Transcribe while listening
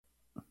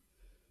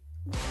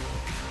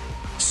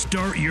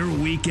Start your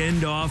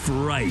weekend off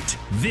right.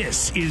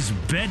 This is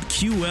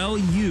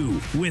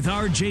BetQLU with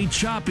RJ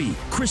Choppy,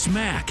 Chris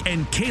Mack,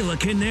 and Kayla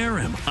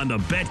Canarum on the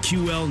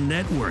BetQL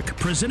Network,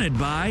 presented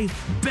by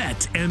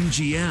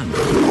BetMGM.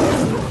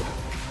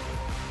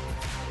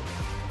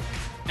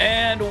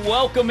 And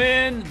welcome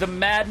in. The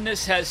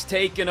madness has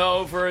taken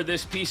over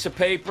this piece of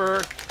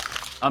paper.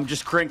 I'm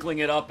just crinkling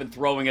it up and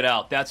throwing it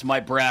out. That's my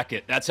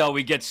bracket. That's how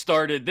we get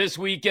started this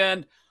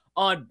weekend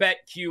on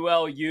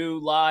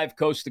BetQLU, live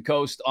coast to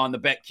coast on the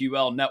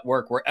BetQL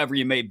network, wherever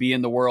you may be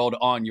in the world,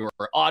 on your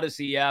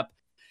Odyssey app,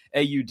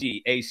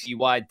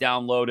 AUDACY.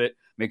 Download it.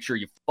 Make sure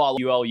you follow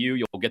ULU.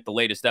 You'll get the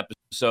latest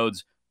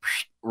episodes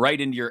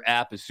right into your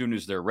app as soon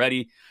as they're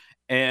ready.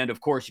 And, of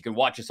course, you can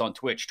watch us on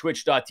Twitch,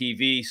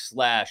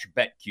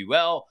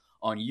 twitch.tv/BetQL.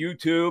 On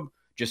YouTube,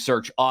 just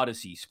search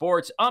Odyssey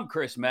Sports. I'm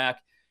Chris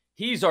Mack.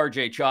 He's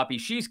RJ Choppy.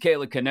 She's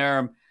Kayla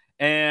Canarum.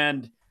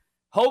 And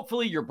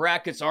hopefully your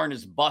brackets aren't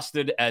as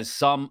busted as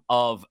some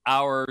of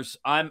ours.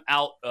 I'm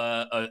out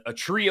a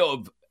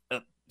trio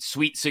of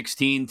Sweet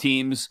 16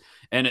 teams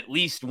and at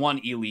least one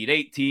Elite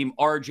 8 team.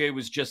 RJ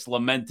was just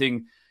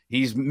lamenting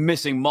he's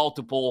missing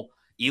multiple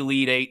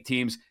Elite 8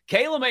 teams.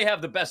 Kayla may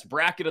have the best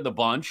bracket of the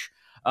bunch.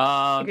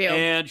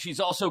 And she's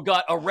also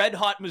got a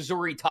red-hot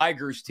Missouri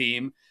Tigers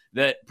team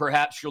that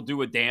perhaps she'll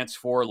do a dance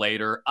for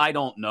later. I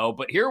don't know.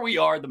 But here we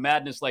are. The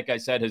madness, like I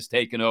said, has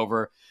taken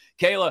over.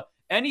 Kayla,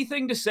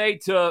 anything to say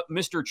to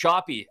Mr.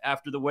 Choppy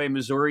after the way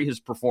Missouri has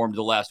performed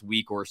the last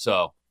week or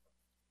so?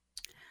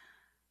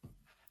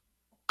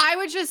 I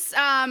would just,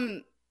 I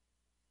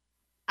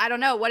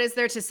don't know. What is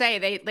there to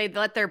say? They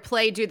let their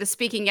play do the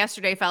speaking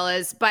yesterday,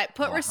 fellas. But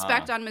put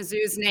respect on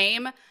Mizzou's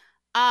name.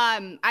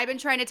 I've been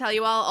trying to tell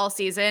you all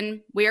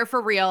season, we are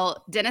for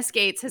real. Dennis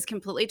Gates has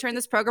completely turned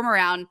this program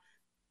around.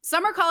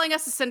 Some are calling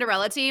us a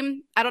Cinderella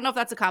team. I don't know if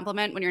that's a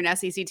compliment when you're an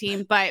SEC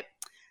team, but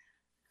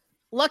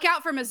look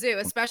out for Mizzou,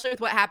 especially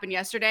with what happened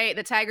yesterday.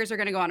 The Tigers are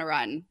going to go on a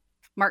run.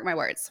 Mark my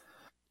words.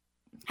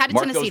 How did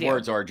Tennessee do?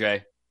 Mark those words,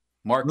 RJ.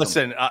 Mark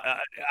Listen,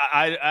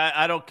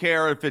 I don't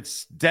care if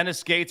it's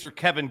Dennis Gates or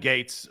Kevin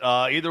Gates.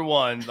 Either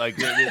one, like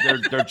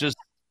they're just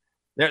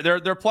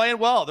they're playing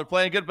well. They're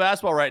playing good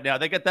basketball right now.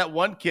 They got that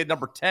one kid,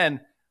 number 10.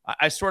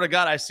 I swear to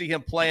God, I see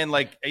him playing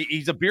like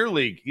he's a beer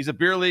league. He's a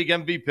beer league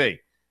MVP.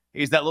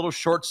 He's that little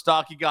short,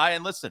 stocky guy.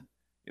 And listen,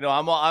 you know,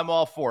 I'm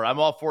all for it. I'm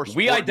all for.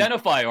 We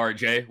identify,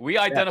 RJ. We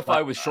identify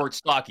with short,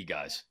 stocky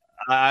guys.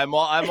 I'm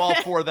all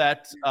for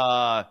that.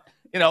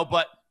 You know,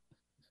 but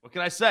what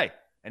can I say?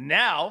 And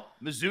now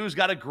Mizzou's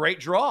got a great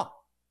draw.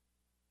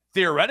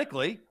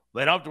 Theoretically,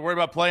 they don't have to worry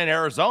about playing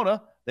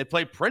Arizona. They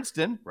play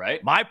Princeton,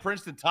 right? My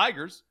Princeton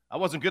Tigers. I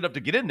wasn't good enough to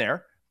get in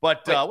there,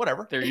 but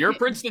whatever. They're your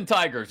Princeton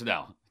Tigers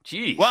now.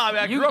 Jeez. Well,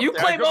 I mean, you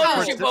claim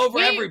ownership over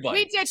everybody.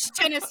 We ditched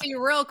Tennessee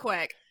real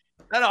quick.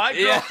 No, I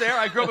grew up there.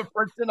 I grew up in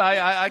Princeton.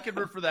 I can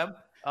root for them.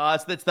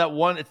 It's that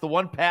one. It's the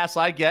one pass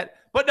I get.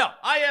 But no,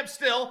 I am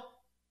still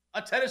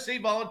a Tennessee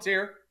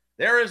Volunteer.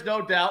 There is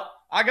no doubt.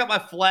 I got my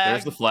flag.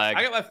 There's the flag.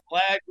 I got my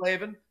flag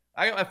waving.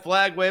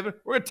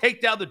 We're going to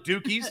take down the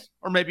Dukies,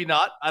 or maybe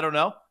not. I don't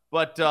know.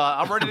 But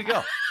I'm ready to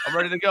go. I'm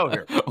ready to go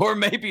here. Or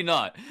maybe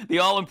not. The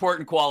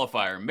all-important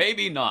qualifier.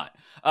 Maybe not.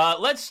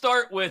 Let's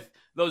start with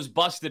those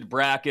busted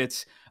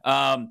brackets.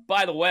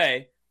 By the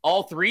way,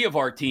 all three of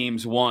our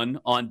teams won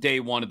on day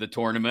one of the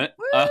tournament.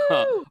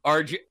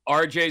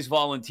 RJ's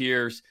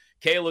Volunteers,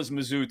 Kayla's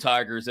Mizzou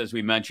Tigers, as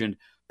we mentioned.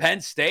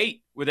 Penn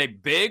State with a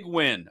big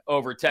win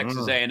over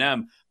Texas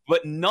A&M.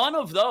 But none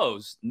of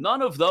those,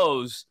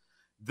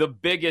 the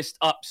biggest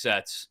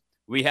upsets.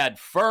 We had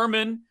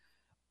Furman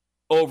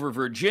over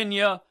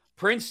Virginia,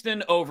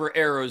 Princeton over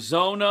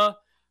Arizona.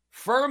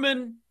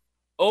 Furman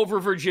over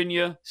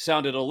Virginia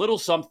sounded a little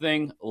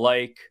something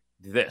like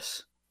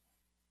this.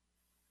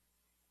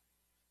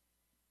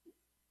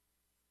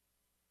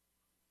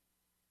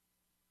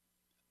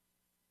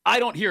 I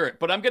don't hear it,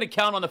 but I'm going to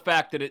count on the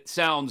fact that it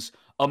sounds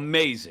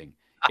amazing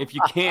if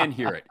you can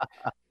hear it.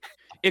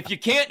 If you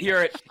can't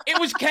hear it, it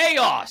was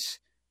chaos.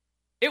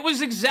 It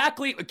was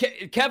exactly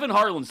Kevin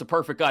Harlan's the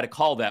perfect guy to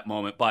call that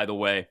moment, by the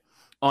way,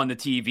 on the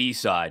TV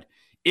side.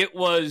 It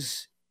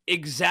was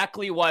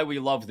exactly why we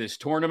love this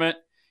tournament.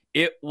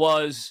 It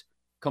was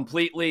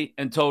completely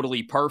and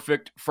totally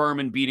perfect.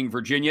 Furman beating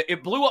Virginia.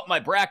 It blew up my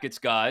brackets,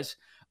 guys,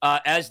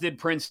 as did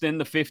Princeton,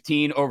 the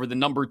 15 over the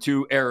number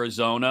 2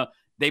 Arizona.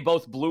 They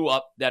both blew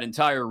up that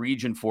entire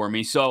region for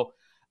me. So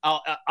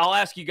I'll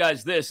ask you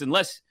guys this.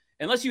 Unless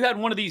you had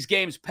one of these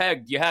games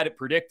pegged, you had it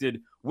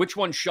predicted, which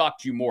one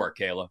shocked you more,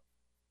 Kayla?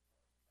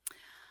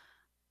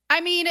 I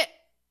mean,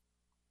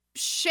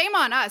 shame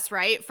on us,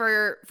 right?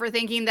 For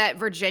thinking that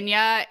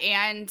Virginia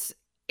and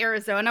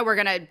Arizona were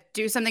going to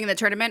do something in the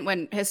tournament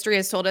when history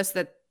has told us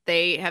that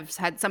they have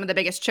had some of the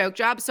biggest choke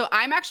jobs. So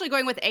I'm actually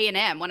going with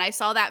A&M. When I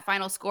saw that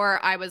final score,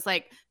 I was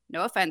like,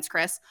 no offense,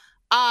 Chris.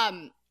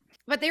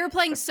 But they were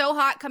playing so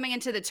hot coming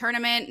into the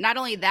tournament. Not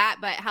only that,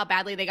 but how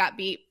badly they got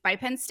beat by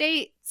Penn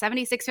State,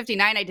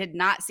 76-59. I did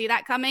not see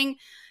that coming.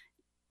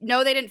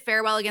 No, they didn't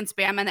fare well against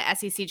Bama in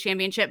the SEC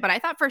championship, but I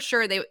thought for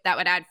sure that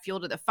would add fuel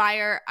to the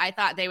fire. I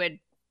thought they would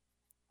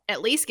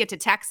at least get to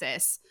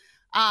Texas.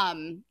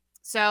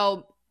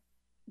 So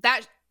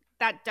that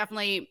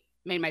definitely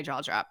made my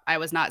jaw drop. I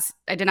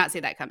did not see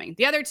that coming.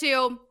 The other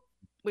two,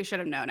 we should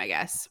have known, I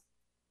guess.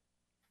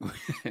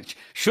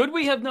 Should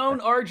we have known,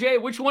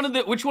 RJ? Which one of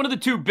the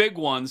two big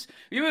ones?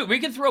 We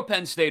can throw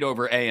Penn State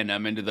over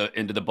A&M into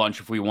the bunch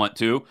if we want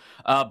to.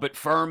 But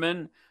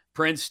Furman,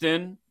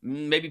 Princeton,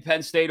 maybe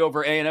Penn State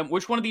over A&M.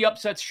 Which one of the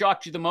upsets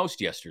shocked you the most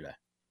yesterday?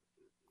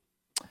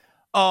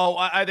 Oh,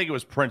 I think it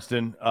was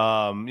Princeton.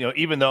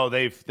 Even though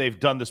they've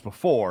done this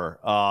before,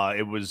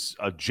 it was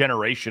a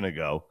generation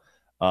ago.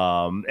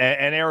 And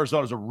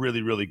Arizona's a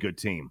really, really good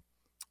team.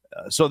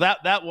 So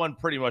that one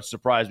pretty much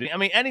surprised me. I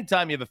mean,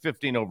 anytime you have a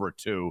 15 over a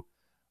 2,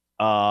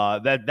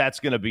 that's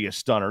going to be a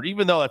stunner,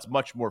 even though that's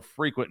much more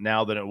frequent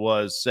now than it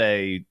was,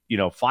 say,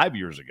 5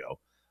 years ago.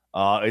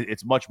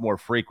 It's much more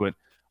frequent.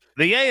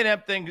 The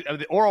A&M thing,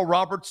 the Oral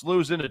Roberts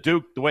losing to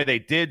Duke the way they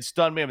did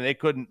stunned me. I mean, they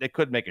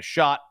couldn't make a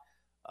shot.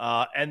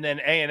 And then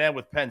A&M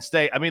with Penn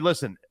State. I mean,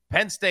 listen,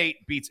 Penn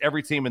State beats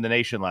every team in the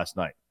nation last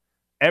night.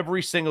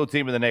 Every single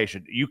team in the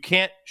nation. You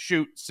can't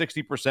shoot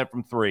 60%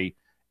 from 3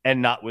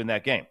 and not win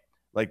that game.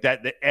 Like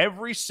that,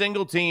 every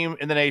single team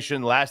in the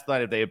nation last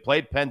night, if they had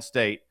played Penn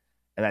State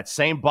and that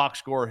same box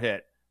score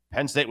hit,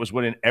 Penn State was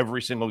winning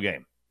every single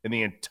game in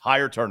the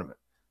entire tournament.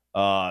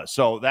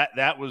 So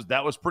that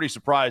was pretty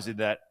surprising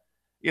that,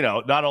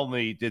 not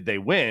only did they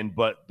win,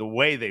 but the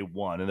way they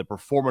won and the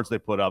performance they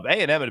put up.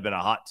 A&M had been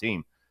a hot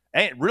team,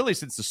 and really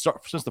since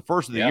the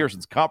first of the year,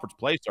 since conference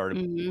play started,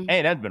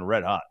 A&M had been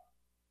red hot.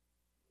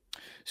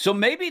 So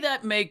maybe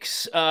that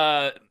makes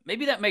A&M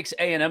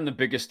the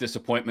biggest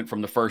disappointment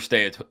from the first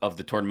day of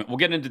the tournament. We'll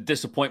get into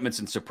disappointments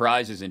and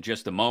surprises in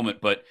just a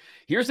moment, but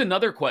here's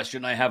another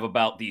question I have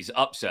about these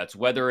upsets,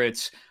 whether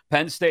it's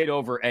Penn State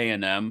over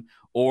A&M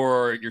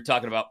or you're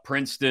talking about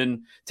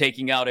Princeton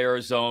taking out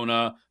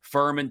Arizona,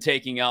 Furman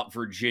taking out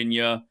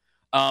Virginia.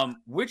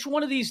 Which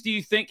one of these do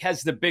you think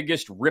has the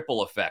biggest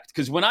ripple effect?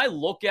 Because when I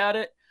look at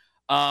it,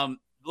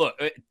 look,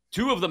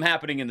 two of them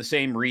happening in the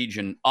same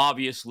region,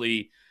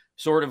 obviously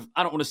sort of,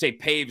 I don't want to say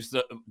paves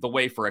the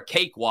way for a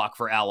cakewalk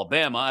for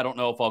Alabama. I don't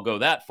know if I'll go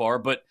that far,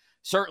 but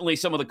certainly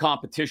some of the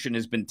competition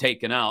has been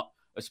taken out,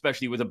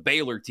 especially with a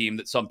Baylor team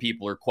that some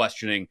people are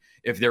questioning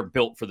if they're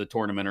built for the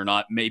tournament or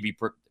not, maybe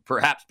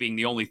perhaps being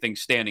the only thing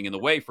standing in the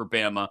way for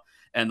Bama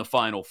and the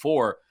Final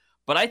Four.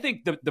 But I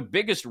think the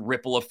biggest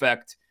ripple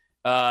effect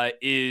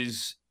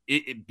is,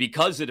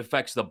 because it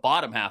affects the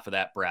bottom half of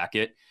that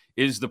bracket,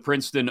 is the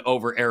Princeton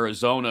over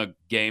Arizona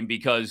game,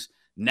 because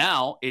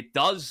now it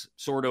does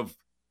sort of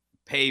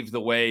pave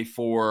the way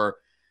for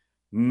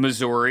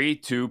Missouri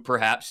to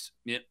perhaps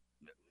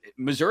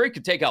Missouri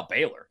could take out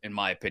Baylor, in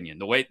my opinion.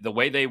 The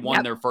way they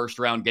won their first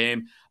round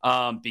game,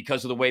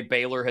 because of the way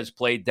Baylor has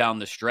played down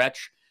the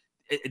stretch.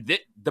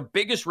 The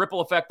biggest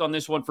ripple effect on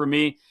this one for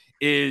me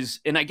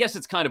is, and I guess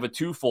it's kind of a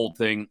twofold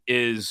thing,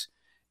 is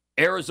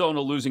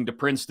Arizona losing to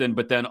Princeton,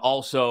 but then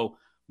also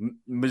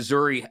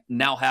Missouri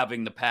now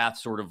having the path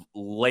sort of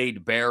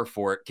laid bare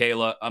for it.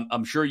 Kayla,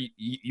 I'm sure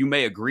you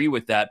may agree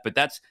with that, but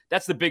that's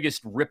the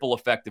biggest ripple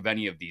effect of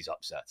any of these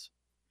upsets.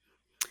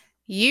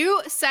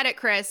 You said it,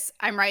 Chris.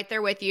 I'm right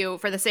there with you.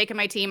 For the sake of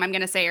my team, I'm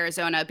going to say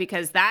Arizona,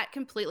 because that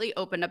completely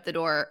opened up the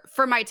door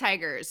for my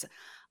Tigers.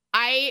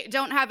 I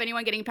don't have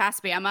anyone getting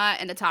past Bama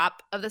in the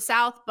top of the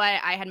South,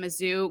 but I had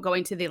Mizzou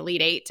going to the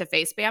Elite Eight to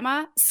face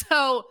Bama.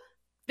 So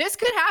this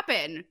could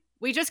happen.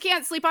 We just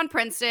can't sleep on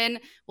Princeton.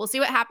 We'll see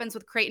what happens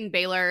with Creighton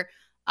Baylor.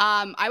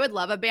 I would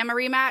love a Bama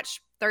rematch.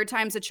 Third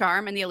time's a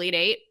charm in the Elite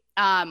Eight.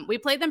 We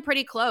played them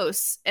pretty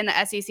close in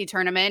the SEC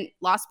tournament.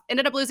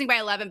 Ended up losing by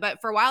 11,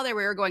 but for a while there,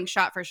 we were going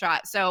shot for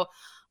shot. So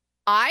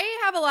I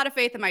have a lot of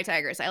faith in my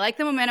Tigers. I like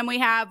the momentum we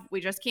have. We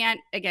just can't,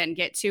 again,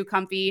 get too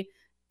comfy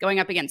going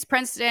up against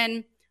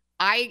Princeton.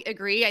 I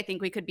agree. I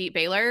think we could beat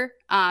Baylor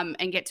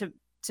and get to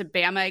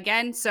Bama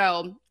again.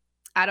 So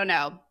I don't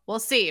know. We'll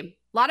see.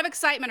 A lot of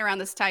excitement around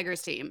this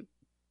Tigers team.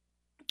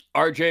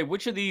 RJ,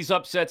 which of these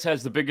upsets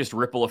has the biggest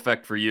ripple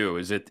effect for you?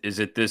 Is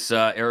it this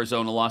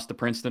Arizona loss to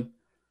Princeton?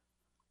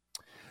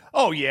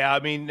 Oh, yeah. I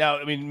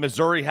mean,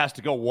 Missouri has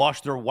to go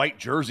wash their white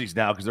jerseys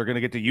now because they're going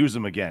to get to use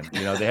them again.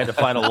 They had to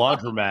find a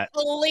laundromat.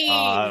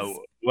 Please.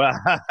 Well,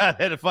 they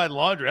had to find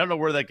laundry. I don't know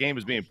where that game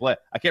is being played.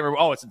 I can't remember.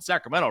 Oh, it's in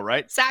Sacramento,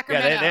 right?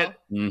 Sacramento.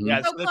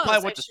 Yeah, so they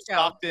probably went to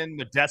Stockton,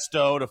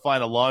 Modesto to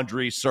find a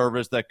laundry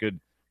service that could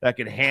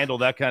handle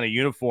that kind of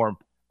uniform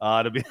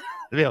to be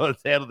able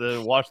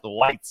to wash the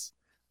whites.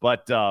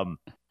 But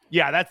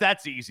yeah,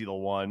 that's easy, the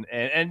one,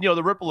 and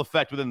the ripple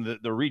effect within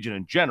the region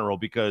in general,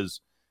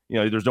 because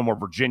there's no more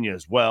Virginia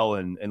as well,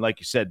 and like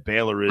you said,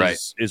 Baylor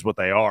is what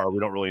they are. We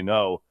don't really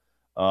know.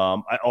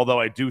 Although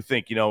I do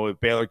think if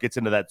Baylor gets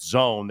into that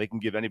zone, they can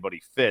give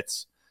anybody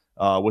fits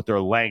with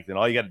their length, and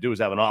all you got to do is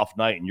have an off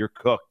night, and you're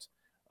cooked.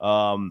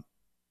 Like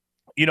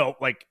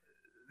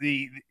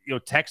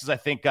Texas, I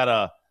think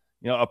got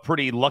a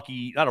pretty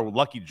lucky, not a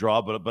lucky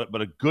draw,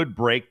 but a good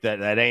break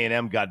that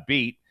A&M got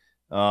beat.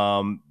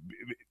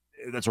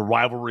 That's a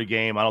rivalry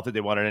game. I don't think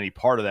they wanted any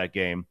part of that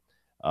game.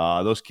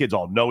 Those kids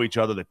all know each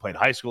other. They played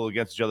high school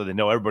against each other. They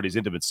know everybody's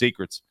intimate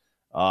secrets.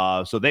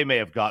 So they may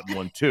have gotten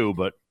one too,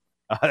 but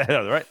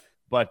right.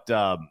 But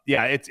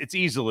yeah, it's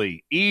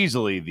easily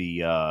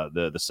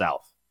the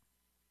South.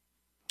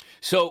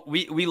 So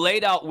we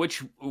laid out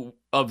which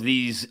of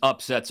these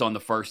upsets on the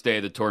first day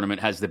of the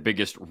tournament has the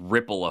biggest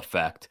ripple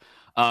effect.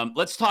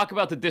 Let's talk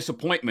about the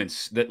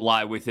disappointments that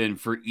lie within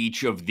for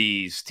each of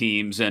these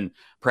teams and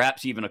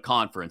perhaps even a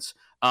conference.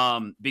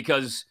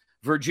 Because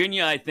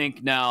Virginia, I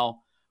think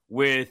now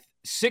with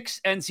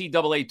 6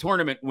 NCAA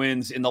tournament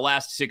wins in the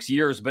last 6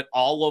 years, but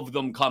all of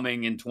them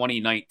coming in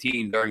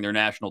 2019 during their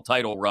national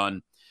title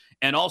run,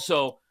 and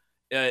also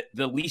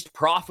the least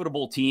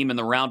profitable team in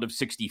the round of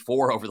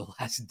 64 over the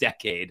last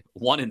decade,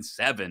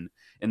 1-7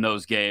 in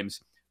those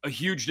games. A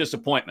huge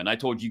disappointment. I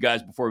told you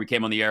guys before we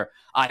came on the air,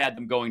 I had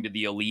them going to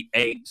the Elite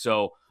Eight.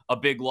 So a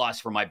big loss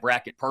for my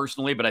bracket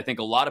personally, but I think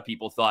a lot of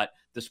people thought,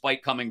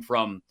 despite coming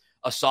from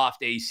a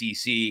soft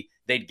ACC,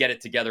 they'd get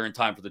it together in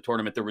time for the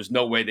tournament. There was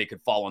no way they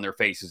could fall on their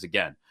faces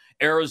again.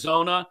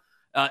 Arizona,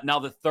 now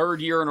the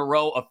third year in a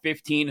row, a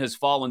 15 has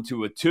fallen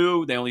to a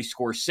 2. They only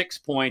score 6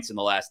 points in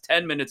the last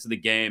 10 minutes of the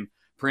game.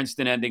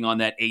 Princeton ending on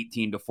that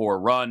 18-4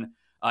 run.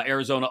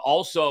 Arizona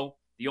also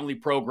the only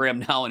program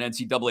now in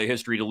NCAA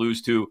history to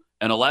lose to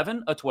an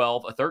 11, a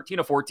 12, a 13,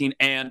 a 14,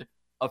 and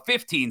a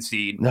 15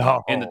 seed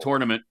in the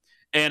tournament,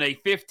 and a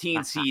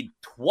 15 seed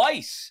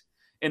twice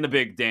in the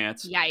big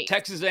dance. Yikes.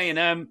 Texas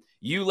A&M,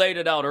 you laid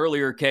it out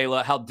earlier,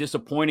 Kayla, how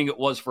disappointing it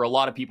was for a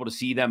lot of people to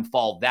see them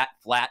fall that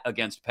flat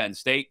against Penn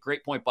State.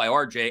 Great point by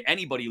RJ.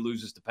 Anybody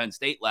loses to Penn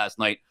State last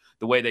night,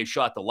 the way they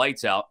shot the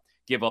lights out,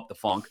 give up the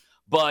funk.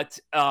 But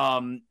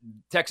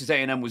Texas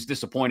A&M was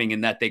disappointing in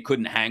that they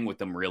couldn't hang with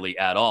them really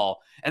at all.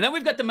 And then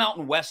we've got the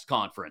Mountain West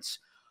Conference.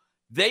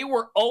 They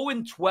were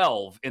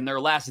 0-12 in their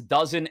last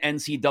dozen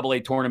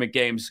NCAA tournament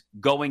games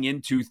going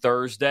into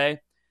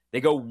Thursday.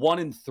 They go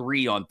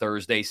 1-3 on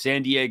Thursday.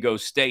 San Diego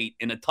State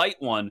in a tight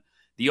one,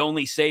 the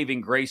only saving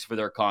grace for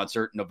their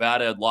concert.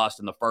 Nevada had lost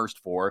in the first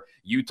 4.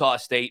 Utah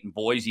State and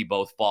Boise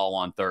both fall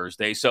on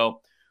Thursday. So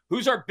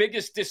who's our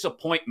biggest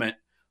disappointment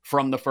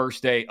from the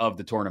first day of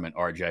the tournament,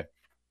 RJ?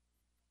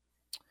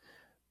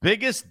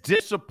 Biggest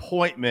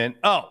disappointment.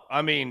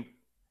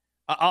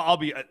 I'll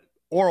be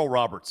Oral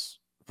Roberts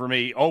for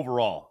me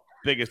overall.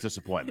 Biggest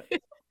disappointment.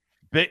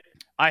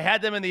 I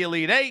had them in the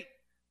Elite Eight.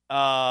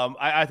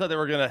 I thought they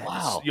were going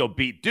to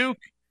beat Duke.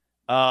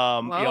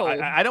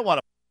 I don't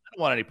want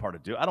any part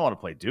of Duke. I don't want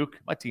to play Duke.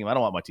 I don't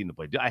want my team to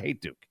play Duke. I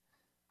hate Duke.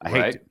 I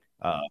hate Duke.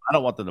 I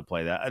don't want them to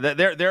play that.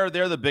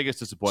 They're the biggest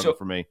disappointment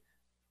for me.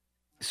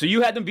 So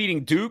you had them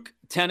beating Duke,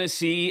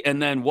 Tennessee,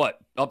 and then what?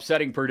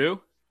 Upsetting Purdue?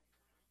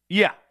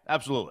 Yeah.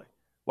 Absolutely.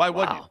 Why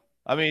wouldn't you?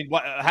 I mean,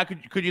 how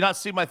could you not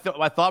see my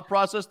thought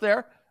process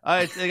there?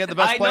 They got the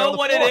best player on the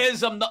floor. I know what it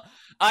is.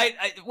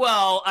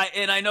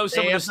 I know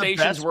some of the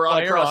stations were all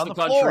across the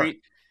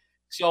country,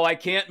 so I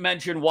can't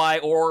mention why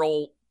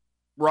Oral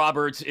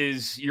Roberts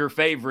is your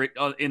favorite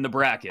in the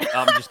bracket.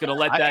 I'm just going to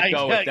let that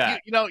go with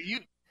that.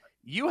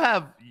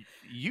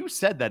 You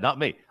said that, not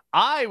me.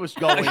 I was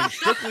going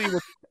strictly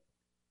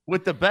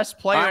with the best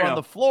player on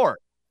the floor.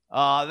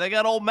 They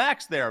got old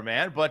Max there,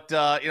 man, but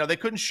they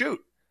couldn't shoot.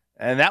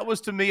 And that was,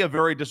 to me, a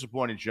very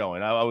disappointing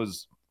showing. I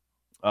was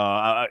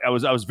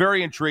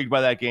very intrigued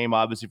by that game,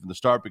 obviously from the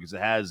start, because it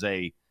has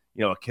a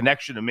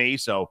connection to me.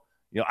 So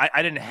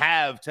I didn't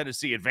have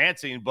Tennessee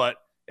advancing, but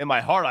in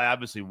my heart, I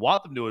obviously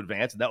want them to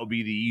advance, and that would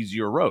be the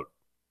easier road.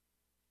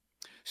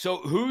 So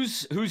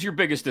who's your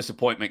biggest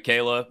disappointment,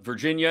 Kayla?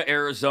 Virginia,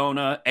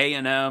 Arizona,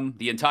 A&M,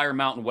 the entire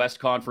Mountain West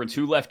Conference.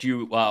 Who left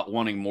you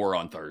wanting more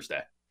on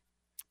Thursday?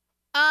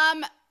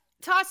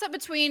 Toss up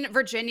between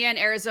Virginia and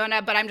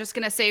Arizona, but I'm just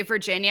going to say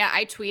Virginia.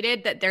 I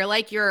tweeted that they're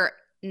like your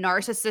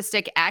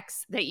narcissistic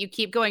ex that you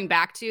keep going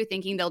back to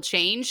thinking they'll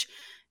change.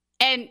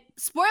 And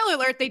spoiler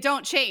alert, they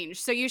don't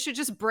change. So you should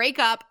just break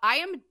up. I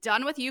am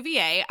done with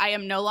UVA. I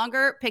am no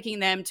longer picking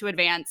them to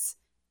advance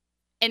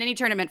in any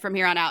tournament from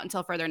here on out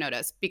until further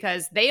notice,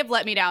 because they have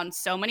let me down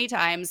so many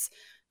times.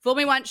 Fool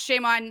me once,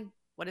 shame on,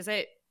 what is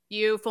it?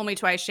 You. Fool me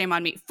twice, shame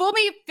on me. Fool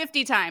me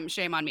 50 times,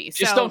 shame on me.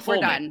 Just so don't fool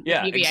we're done.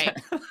 Yeah, UVA.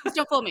 exactly. Just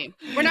don't fool me.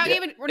 We're not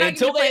even going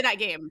to play that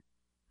game.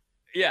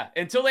 Yeah,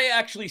 until they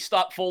actually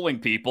stop fooling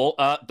people,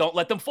 don't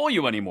let them fool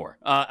you anymore.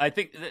 I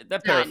think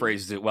that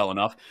paraphrases it well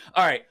enough.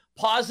 All right,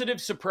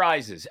 positive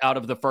surprises out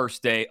of the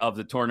first day of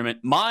the tournament.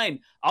 Mine,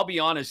 I'll be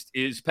honest,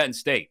 is Penn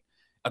State.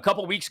 A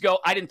couple weeks ago,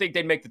 I didn't think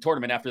they'd make the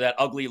tournament after that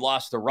ugly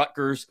loss to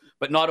Rutgers.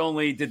 But not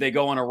only did they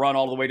go on a run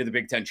all the way to the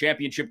Big Ten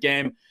championship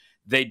game,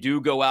 they do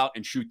go out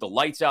and shoot the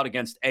lights out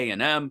against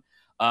A&M.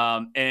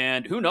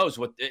 And who knows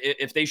what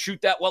if they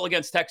shoot that well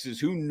against Texas,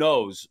 who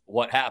knows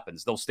what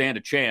happens? They'll stand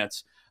a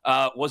chance.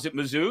 Was it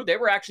Mizzou? They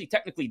were actually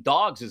technically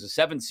dogs as a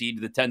 7 seed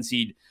to the 10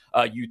 seed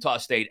Utah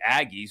State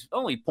Aggies.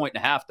 Only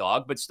 1.5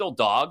 dog, but still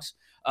dogs.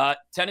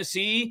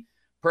 Tennessee,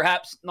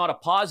 perhaps not a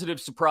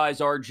positive surprise,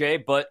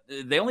 RJ, but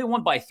they only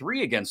won by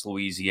 3 against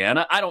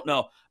Louisiana. I don't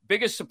know.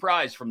 Biggest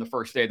surprise from the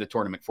first day of the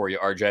tournament for you,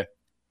 RJ?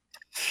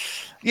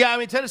 Yeah, I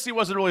mean, Tennessee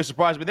wasn't really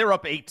surprised. I mean, they were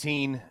up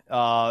 18,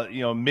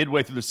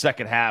 midway through the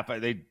second half.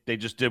 They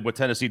just did what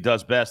Tennessee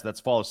does best. That's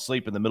fall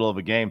asleep in the middle of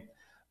a game.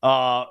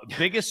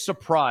 Biggest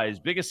surprise.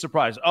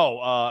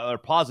 Or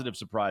positive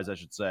surprise, I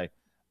should say.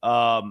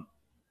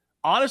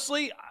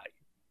 Honestly,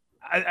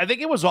 I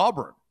think it was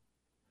Auburn.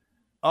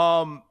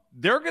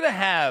 They're going to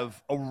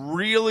have a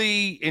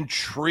really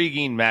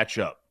intriguing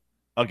matchup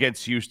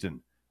against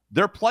Houston.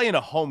 They're playing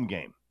a home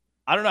game.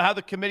 I don't know how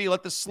the committee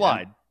let this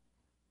slide,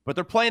 but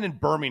they're playing in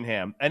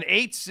Birmingham. An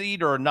 8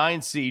 seed or a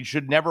 9 seed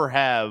should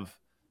never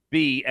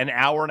be an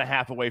hour and a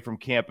half away from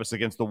campus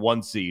against the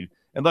 1 seed,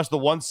 unless the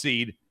 1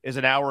 seed is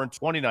an hour and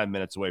 29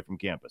 minutes away from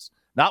campus.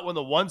 Not when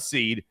the 1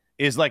 seed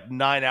is like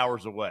 9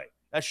 hours away.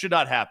 That should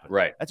not happen.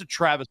 Right. That's a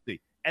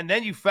travesty. And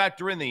then you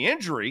factor in the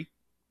injury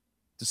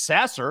to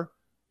Sasser.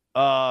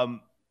 Now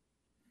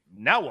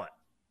what?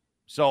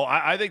 So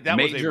I think that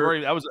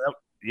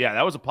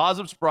was a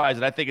positive surprise,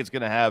 and I think it's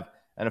going to have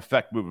an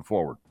effect moving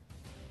forward.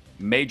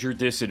 Major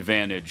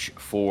disadvantage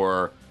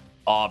for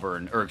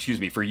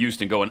for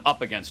Houston going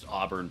up against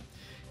Auburn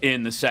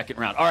in the second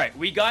round. All right,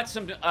 we got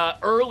some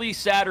early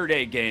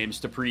Saturday games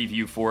to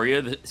preview for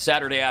you, the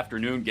Saturday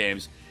afternoon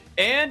games,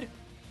 and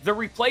the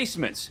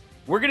replacements.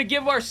 We're going to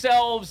give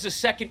ourselves a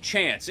second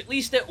chance, at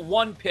least at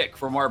one pick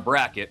from our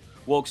bracket.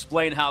 We'll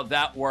explain how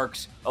that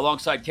works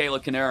alongside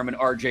Kayla Canarum and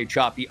RJ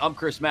Choppy. I'm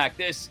Chris Mack.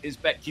 This is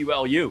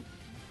BetQLU.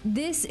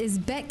 This is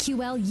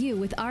BetQLU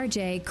with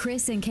RJ,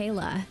 Chris, and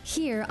Kayla,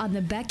 here on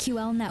the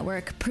BetQL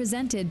Network,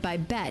 presented by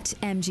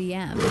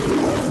BetMGM.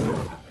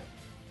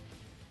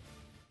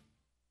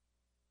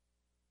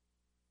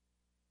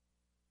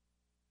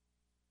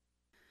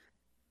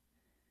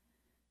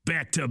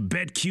 Back to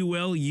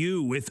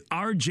BetQLU with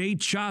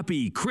RJ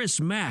Choppy, Chris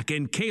Mack,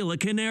 and Kayla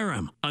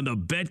Canarum on the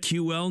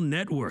BetQL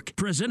Network,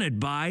 presented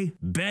by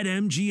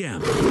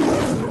BetMGM.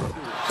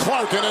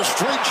 Clark in a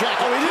straight jacket.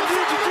 Oh, he didn't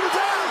need to do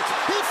that.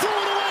 He threw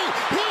it away.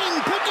 Heen,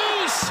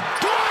 Pegues.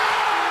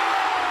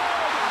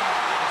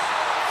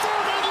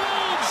 Thurman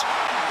leads.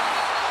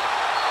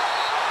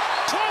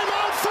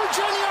 Timeout,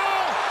 Virginia.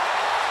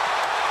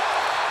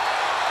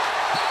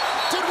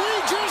 Did we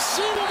just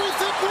see what we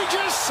think we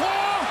just saw?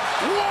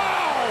 Wow.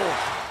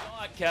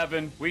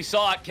 Kevin. We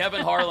saw it.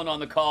 Kevin Harlan on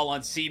the call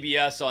on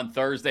CBS on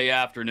Thursday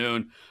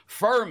afternoon.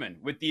 Furman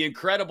with the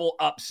incredible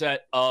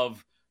upset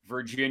of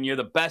Virginia,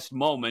 the best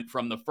moment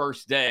from the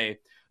first day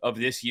of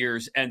this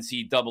year's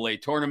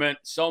NCAA tournament.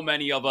 So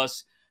many of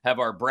us have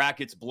our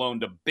brackets blown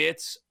to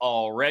bits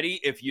already.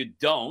 If you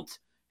don't,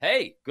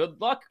 hey,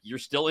 good luck. You're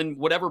still in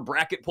whatever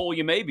bracket pool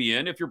you may be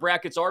in. If your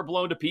brackets are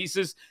blown to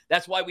pieces,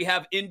 that's why we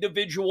have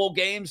individual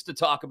games to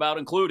talk about,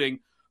 including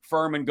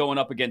Furman going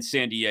up against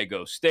San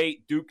Diego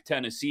State, Duke,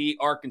 Tennessee,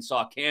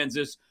 Arkansas,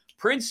 Kansas,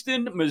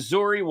 Princeton,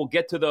 Missouri. We'll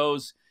get to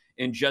those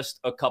in just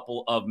a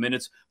couple of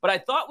minutes. But I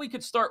thought we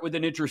could start with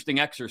an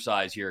interesting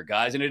exercise here,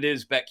 guys, and it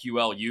is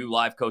BetQLU,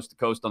 live coast to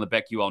coast on the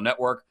BetQL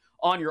Network,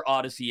 on your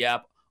Odyssey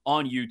app,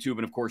 on YouTube,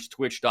 and, of course,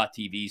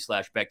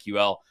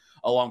 twitch.tv/BetQL,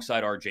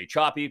 alongside RJ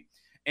Choppy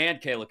and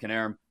Kayla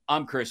Canarum.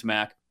 I'm Chris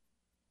Mack.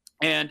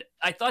 And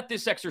I thought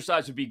this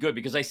exercise would be good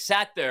because I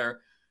sat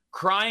there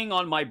crying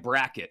on my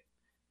bracket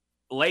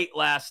late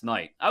last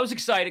night. I was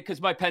excited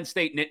because my Penn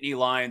State Nittany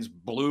Lions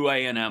blew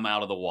A&M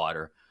out of the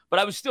water, but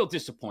I was still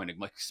disappointed.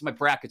 My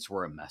brackets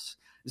were a mess.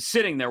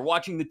 Sitting there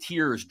watching the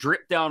tears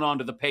drip down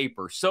onto the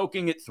paper,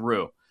 soaking it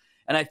through.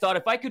 And I thought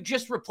if I could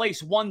just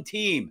replace one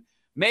team,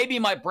 maybe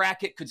my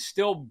bracket could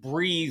still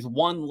breathe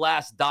one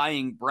last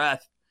dying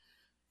breath.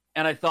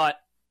 And I thought,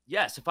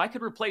 yes, if I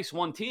could replace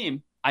one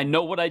team, I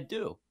know what I'd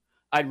do.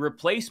 I'd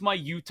replace my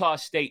Utah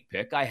State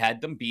pick. I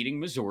had them beating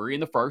Missouri in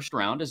the first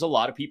round, as a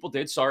lot of people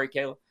did. Sorry,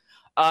 Kayla.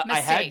 I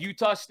had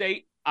Utah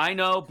State, I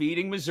know,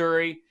 beating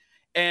Missouri.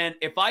 And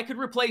if I could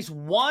replace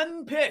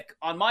one pick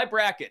on my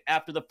bracket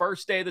after the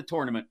first day of the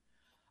tournament,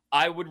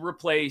 I would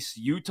replace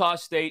Utah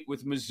State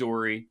with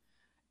Missouri.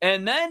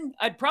 And then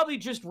I'd probably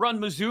just run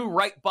Mizzou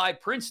right by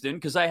Princeton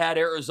because I had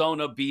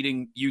Arizona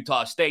beating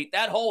Utah State.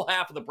 That whole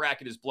half of the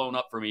bracket is blown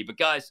up for me. But,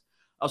 guys,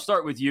 I'll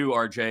start with you,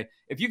 RJ.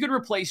 If you could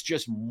replace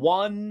just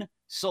one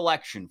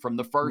selection from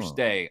the first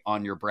day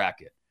on your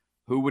bracket,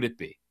 who would it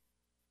be?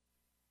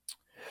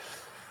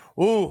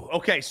 Ooh,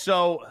 okay.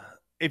 So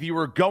if you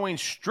were going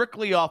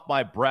strictly off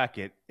my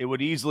bracket, it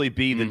would easily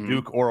be the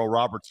Duke Oral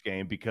Roberts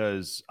game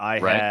because I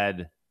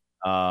had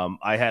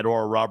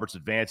Oral Roberts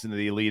advance into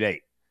the Elite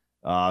Eight.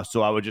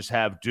 So I would just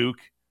have Duke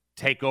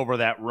take over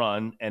that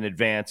run and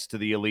advance to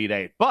the Elite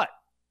Eight. But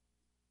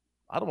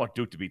I don't want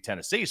Duke to beat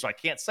Tennessee, so I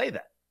can't say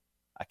that.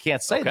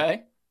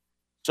 that.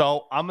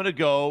 So I'm going to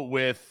go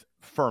with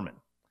Furman.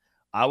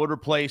 I would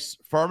replace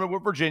Furman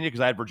with Virginia because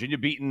I had Virginia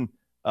beating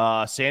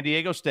San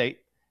Diego State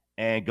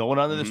and going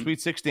on to the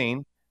Sweet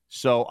 16.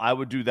 So I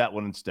would do that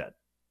one instead.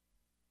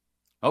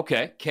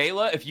 Okay.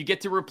 Kayla, if you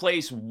get to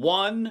replace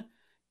one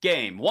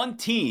game, one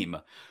team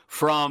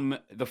from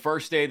the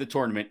first day of the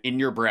tournament in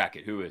your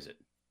bracket, who is it?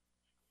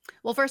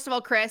 Well, first of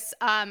all, Chris,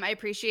 I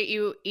appreciate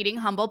you eating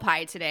humble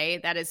pie today.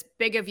 That is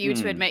big of you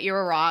to admit you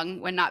were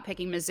wrong when not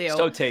picking Mizzou.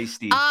 So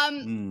tasty.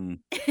 I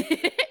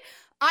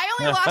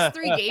only lost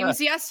 3 games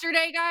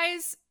yesterday,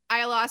 guys.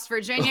 I lost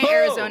Virginia,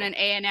 Arizona, and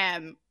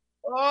A&M.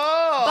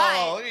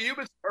 Oh, you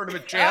missed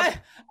tournament champ.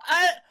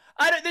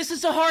 This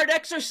is a hard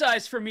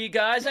exercise for me,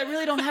 guys. I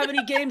really don't have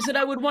any games that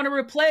I would want to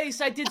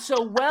replace. I did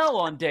so well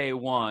on day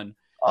one.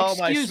 Oh,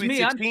 Excuse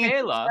me, I'm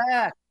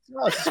Kayla.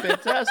 Oh, this is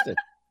fantastic.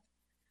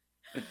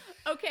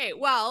 Okay,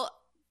 well,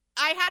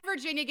 I had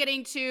Virginia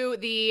getting to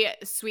the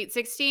Sweet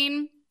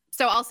 16,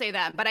 so I'll say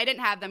them, but I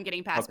didn't have them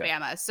getting past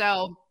Bama,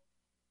 so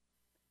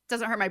it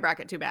doesn't hurt my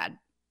bracket too bad.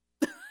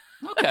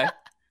 Okay.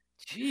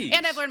 Jeez.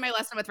 And I've learned my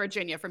lesson with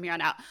Virginia from here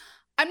on out.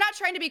 I'm not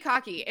trying to be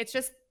cocky. It's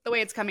just the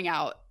way it's coming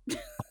out.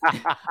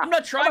 I'm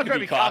not trying to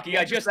be cocky.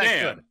 I just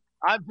am. Good.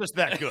 I'm just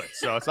that good,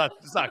 so it's not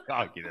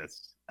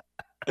cockiness.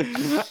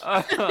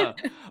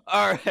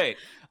 All right.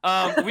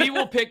 We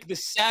will pick the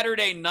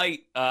Saturday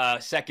night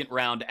second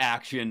round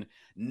action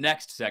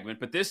next segment.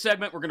 But this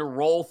segment, we're going to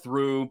roll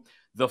through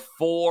the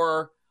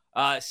 4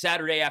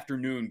 Saturday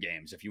afternoon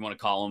games, if you want to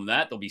call them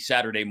that. They'll be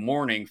Saturday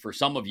morning for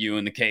some of you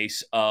in the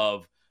case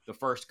of the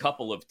first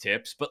couple of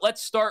tips. But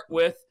let's start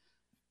with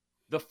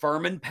the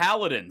Furman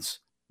Paladins.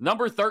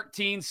 Number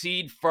 13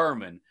 seed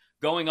Furman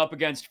going up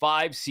against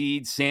 5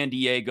 seed San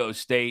Diego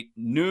State.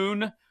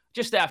 Noon,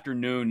 just after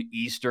noon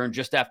Eastern,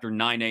 just after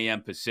 9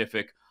 a.m.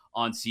 Pacific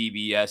on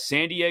CBS.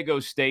 San Diego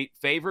State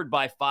favored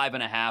by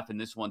 5.5,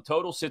 and this one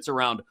total sits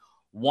around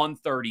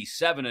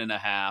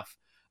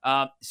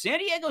 137.5. San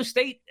Diego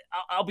State,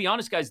 I'll be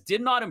honest, guys,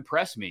 did not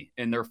impress me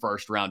in their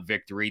first round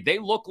victory. They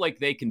look like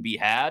they can be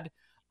had.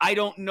 I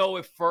don't know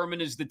if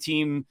Furman is the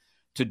team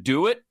to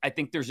do it. I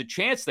think there's a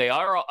chance they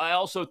are. I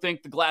also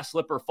think the glass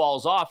slipper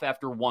falls off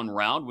after one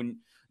round when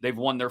they've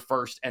won their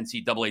first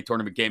NCAA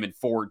tournament game in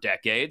 4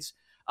 decades.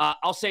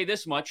 I'll say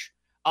this much.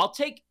 I'll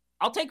take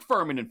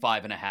Furman in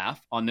 5.5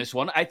 on this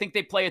one. I think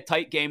they play a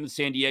tight game with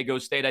San Diego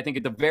State. I think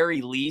at the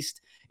very least,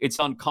 it's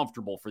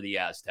uncomfortable for the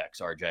Aztecs,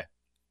 RJ.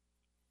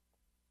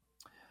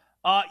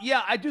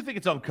 Yeah, I do think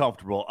it's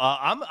uncomfortable.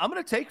 I'm going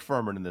to take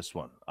Furman in this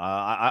one.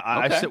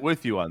 I sit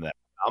with you on that.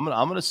 I'm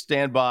going to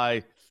stand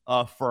by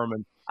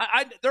Furman.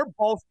 They're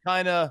both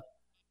kind of,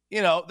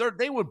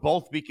 they would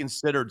both be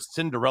considered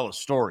Cinderella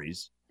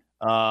stories.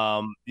 You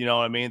know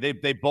what I mean?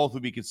 They both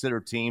would be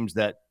considered teams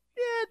that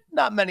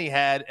not many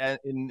had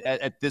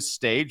at this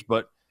stage,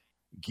 but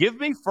give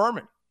me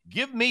Furman.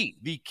 Give me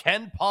the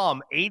Ken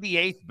Palm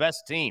 88th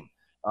best team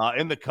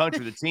in the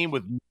country, the team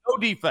with no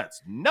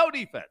defense.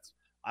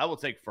 I will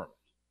take Furman.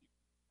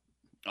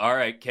 All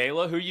right,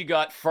 Kayla, who you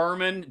got?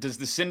 Furman. Does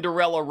the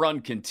Cinderella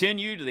run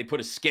continue? Do they put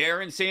a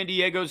scare in San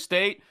Diego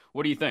State?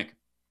 What do you think?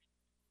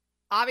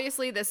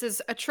 Obviously, this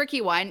is a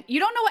tricky one.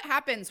 You don't know what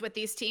happens with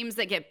these teams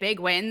that get big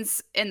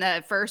wins in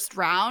the first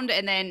round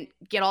and then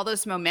get all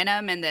this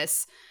momentum and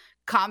this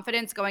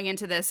confidence going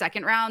into the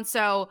second round.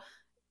 So,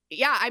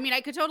 yeah, I mean,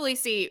 I could totally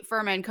see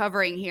Furman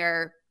covering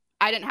here.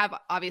 I didn't have,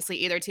 obviously,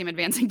 either team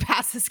advancing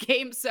past this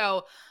game.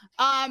 So,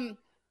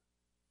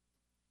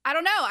 I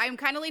don't know. I'm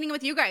kind of leaning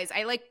with you guys.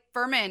 I like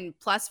Furman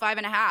plus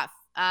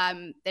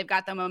 5.5. They've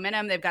got the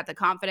momentum. They've got the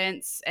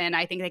confidence. And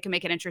I think they can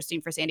make it interesting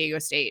for San Diego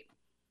State.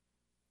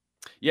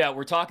 Yeah,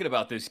 we're talking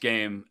about this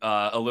game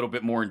a little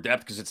bit more in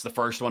depth because it's the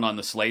first one on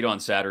the slate on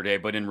Saturday.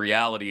 But in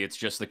reality, it's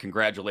just the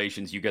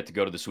congratulations. You get to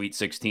go to the Sweet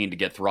 16 to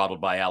get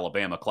throttled by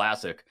Alabama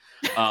Classic.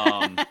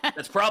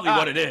 That's probably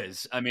what it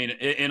is. I mean,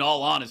 in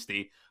all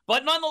honesty.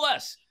 But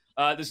nonetheless,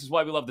 this is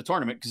why we love the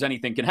tournament, because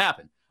anything can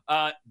happen.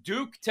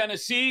 Duke,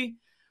 Tennessee,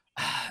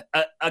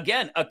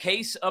 again, a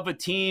case of a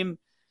team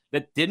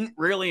that didn't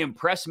really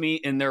impress me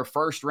in their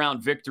first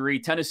round victory.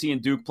 Tennessee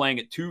and Duke playing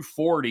at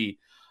 2:40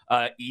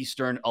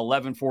 Eastern,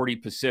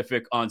 11:40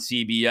 Pacific on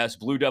CBS.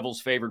 Blue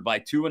Devils favored by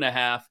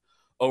 2.5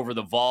 over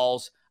the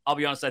Vols. I'll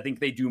be honest, I think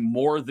they do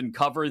more than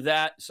cover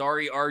that.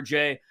 Sorry,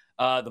 RJ.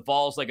 The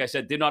Vols, like I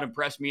said, did not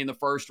impress me in the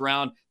first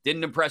round.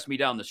 Didn't impress me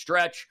down the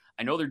stretch.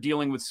 I know they're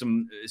dealing with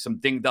some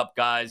dinged up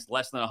guys,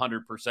 less than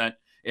 100%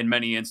 in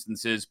many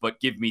instances, but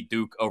give me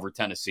Duke over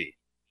Tennessee.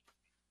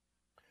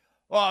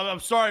 Well, I'm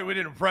sorry we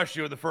didn't impress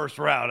you in the first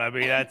round. I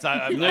mean, I'm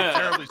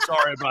terribly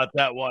sorry about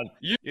that one.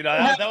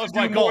 That was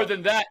my goal. More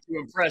than that to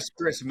impress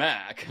Chris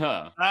Mack,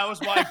 huh? That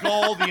was my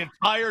goal the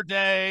entire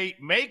day.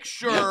 Make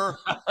sure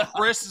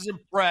Chris is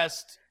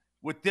impressed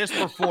with this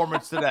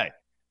performance today.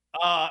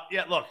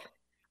 Look,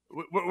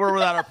 we're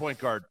without our point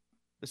guard.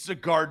 This is a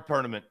guard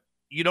tournament.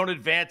 You don't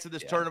advance in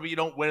this tournament. You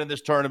don't win in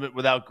this tournament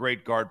without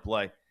great guard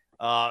play.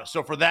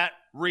 So for that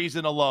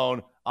reason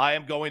alone, I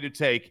am going to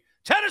take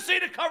Tennessee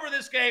to cover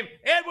this game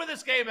and win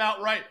this game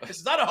outright. This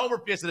is not a homer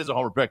pick. Yes, it is a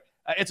homer pick.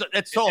 It's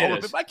still a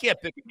homer pick. I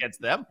can't pick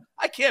against them.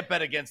 I can't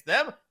bet against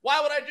them. Why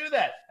would I do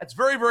that? That's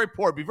very, very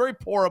poor. It'd be very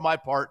poor on my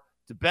part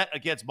to bet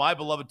against my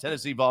beloved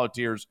Tennessee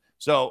Volunteers.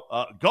 So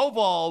go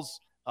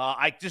Vols.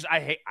 I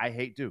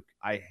hate Duke.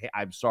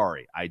 I'm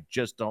sorry. I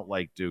just don't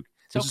like Duke.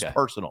 This is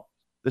personal.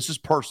 This is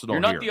personal.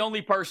 You're not the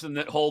only person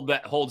that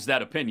holds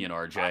that opinion,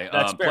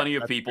 RJ. Plenty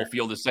of people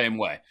feel the same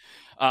way.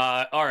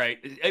 All right.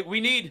 We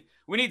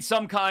need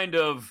some kind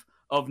of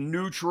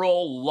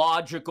neutral,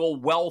 logical,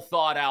 well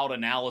thought out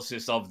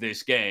analysis of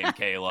this game,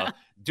 Kayla.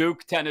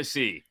 Duke,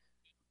 Tennessee.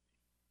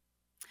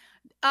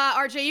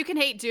 RJ, you can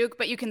hate Duke,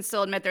 but you can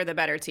still admit they're the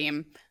better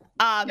team.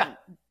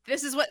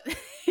 This is what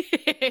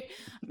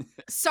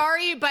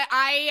Sorry, but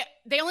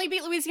they only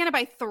beat Louisiana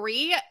by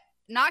 3,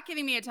 not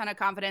giving me a ton of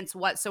confidence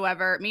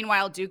whatsoever.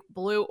 Meanwhile, Duke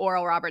blew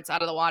Oral Roberts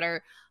out of the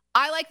water.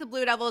 I like the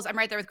Blue Devils. I'm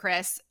right there with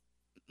Chris.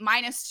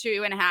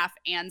 -2.5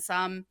 and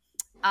some.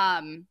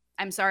 I'm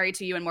sorry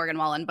to you and Morgan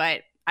Wallen,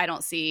 but I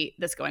don't see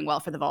this going well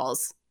for the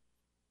Vols.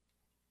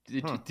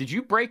 Did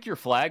you break your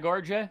flag,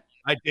 RJ?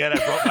 I did.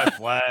 I broke my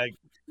flag.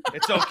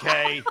 It's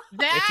okay.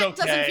 That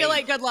doesn't feel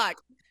like good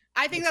luck.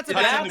 I think that's an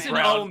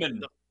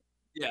omen.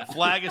 Yeah, the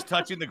flag is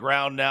touching the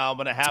ground now. I'm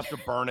going to have to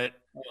burn it.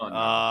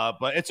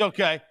 But it's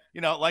okay.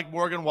 Like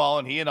Morgan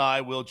Wallen, he and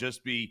I will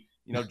just be,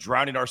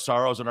 drowning our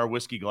sorrows in our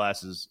whiskey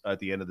glasses at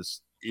the end of this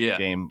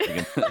game.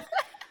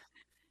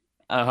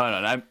 Hold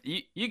on.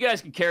 You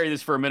guys can carry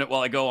this for a minute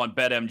while I go on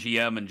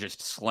BetMGM and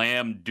just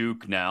slam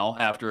Duke now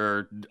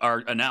after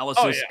our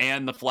analysis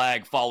and the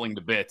flag falling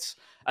to bits.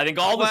 I think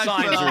all the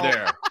signs are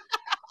there.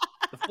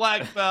 The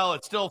flag fell.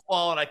 It's still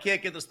falling. I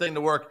can't get this thing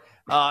to work.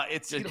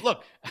 It's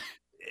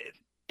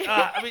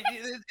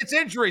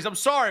injuries. I'm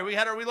sorry. We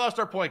lost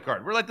our point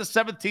guard. We're like the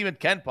 7th team in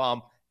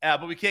KenPom,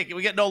 but we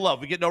get no love.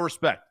 We get no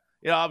respect.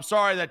 I'm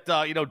sorry that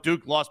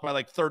Duke lost by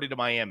like 30 to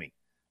Miami,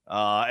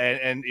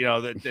 and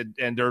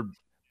they're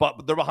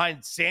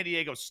behind San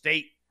Diego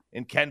State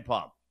in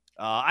KenPom.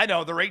 I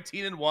know they're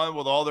 18-1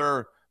 with all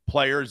their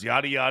players.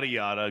 Yada yada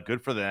yada.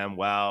 Good for them.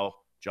 Wow,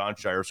 John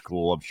Shire's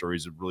cool. I'm sure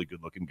he's a really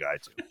good-looking guy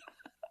too.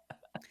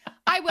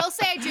 I will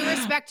say I do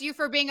respect you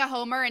for being a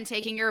homer and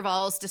taking your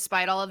Vols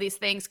despite all of these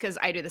things, because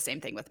I do the same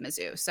thing with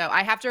Mizzou. So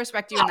I have to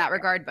respect you in that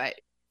regard, but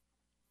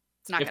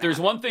it's not. If there's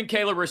one thing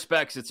Kayla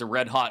respects, it's a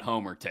red-hot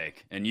homer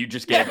take, and you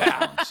just gave it to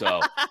him. So,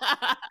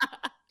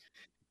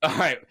 all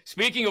right.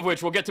 Speaking of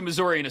which, we'll get to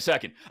Missouri in a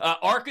second.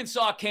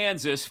 Arkansas,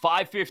 Kansas,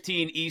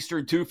 5:15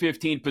 Eastern,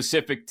 2:15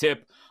 Pacific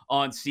tip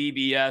on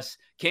CBS.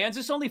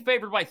 Kansas only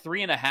favored by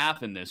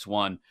 3.5 in this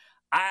one.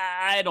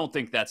 I don't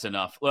think that's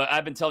enough. Look,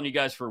 I've been telling you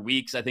guys for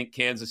weeks, I think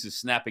Kansas is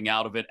snapping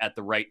out of it at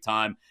the right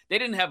time. They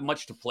didn't have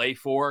much to play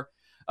for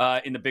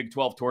in the Big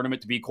 12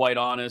 tournament, to be quite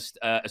honest,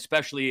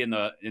 especially in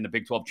the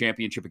Big 12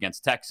 championship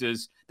against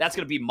Texas. That's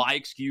going to be my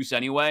excuse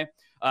anyway.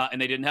 And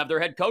they didn't have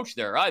their head coach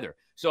there either.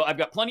 So I've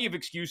got plenty of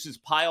excuses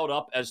piled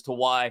up as to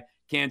why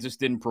Kansas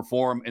didn't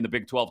perform in the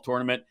Big 12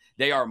 tournament.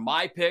 They are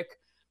my pick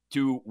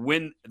to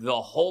win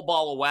the whole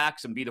ball of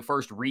wax and be the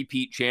first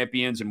repeat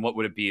champions in what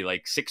would it be,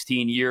 like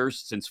 16 years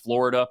since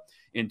Florida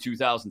in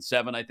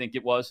 2007, I think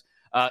it was.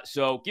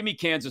 So give me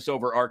Kansas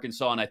over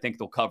Arkansas, and I think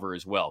they'll cover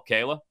as well.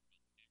 Kayla?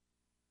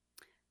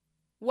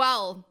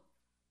 Well,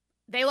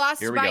 they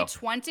lost by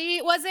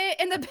 20, was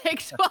it, in the Big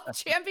 12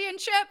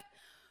 championship?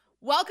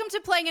 Welcome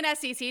to playing an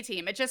SEC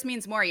team. It just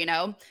means more,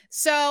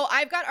 So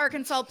I've got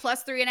Arkansas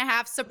plus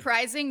 3.5,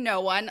 surprising no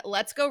one.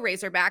 Let's go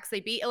Razorbacks. They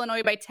beat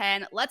Illinois by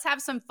 10. Let's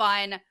have some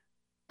fun.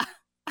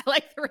 I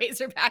like the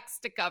Razorbacks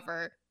to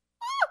cover.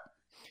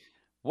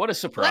 What a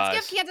surprise.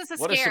 Let's give Kansas a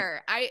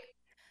scare. I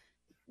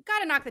got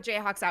to knock the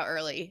Jayhawks out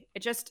early.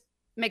 It just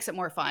makes it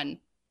more fun.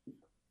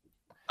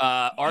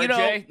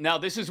 RJ, now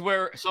this is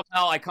where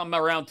somehow I come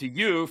around to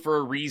you for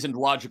a reasoned,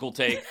 logical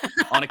take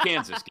on a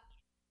Kansas game.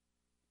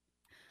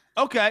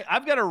 Okay,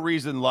 I've got a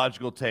reasoned,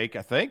 logical take,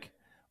 I think.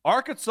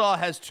 Arkansas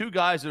has 2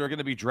 guys that are going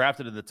to be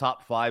drafted in the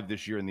top 5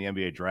 this year in the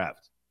NBA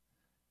draft.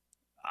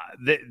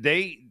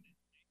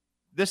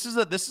 This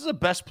is a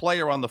best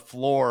player on the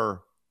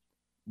floor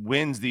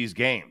wins these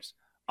games.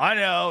 I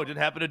know it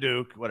didn't happen to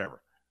Duke,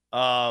 whatever.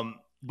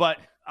 But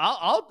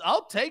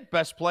I'll take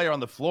best player on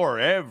the floor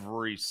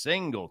every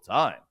single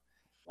time.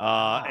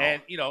 Wow.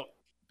 And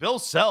Bill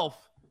Self,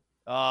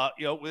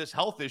 with his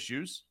health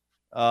issues,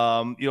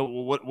 how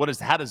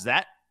does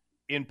that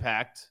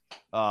impact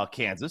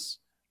Kansas?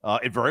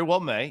 It very well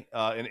may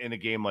in a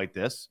game like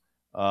this,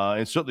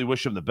 and certainly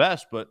wish him the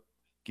best. But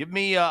give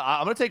me,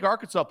 I'm going to take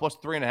Arkansas plus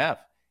 3.5.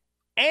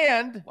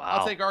 And wow.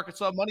 I'll take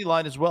Arkansas money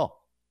line as well.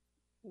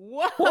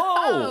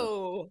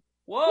 Whoa.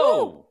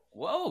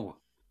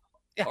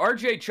 Yeah.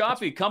 RJ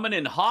Choppy coming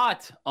in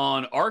hot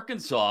on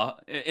Arkansas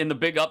in the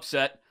big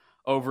upset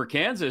over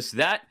Kansas.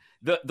 That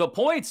the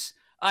points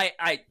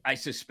I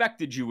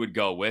suspected you would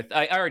go with.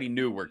 I already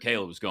knew where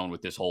Caleb was going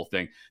with this whole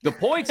thing. The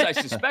points I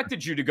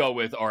suspected you to go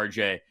with,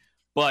 RJ,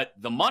 but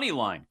the money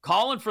line,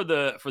 calling for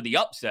the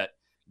upset.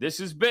 This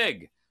is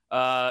big.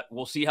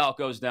 We'll see how it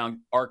goes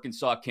down.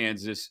 Arkansas,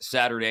 Kansas,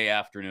 Saturday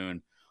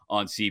afternoon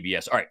on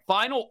CBS. All right,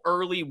 final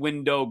early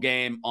window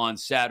game on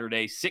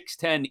Saturday,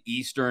 6:10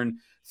 Eastern,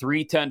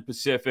 3:10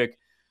 Pacific.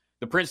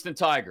 The Princeton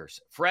Tigers,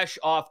 fresh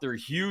off their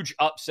huge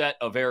upset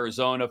of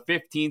Arizona,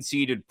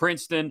 15-seeded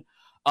Princeton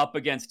up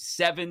against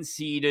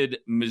 7-seeded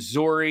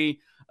Missouri.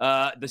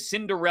 The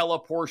Cinderella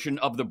portion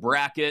of the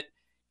bracket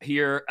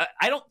here.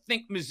 I don't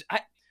think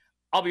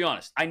I'll be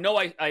honest. I know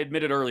I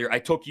admitted earlier I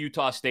took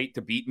Utah State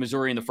to beat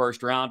Missouri in the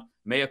first round.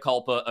 Mea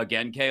culpa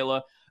again,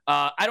 Kayla.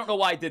 I don't know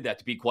why I did that,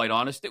 to be quite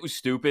honest. It was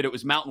stupid. It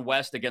was Mountain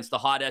West against the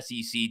hot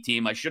SEC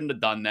team. I shouldn't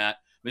have done that.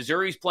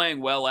 Missouri's playing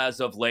well as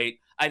of late.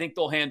 I think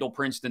they'll handle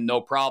Princeton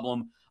no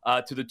problem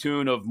to the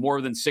tune of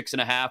more than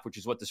 6.5, which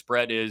is what the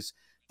spread is.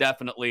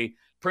 Definitely.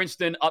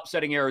 Princeton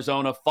upsetting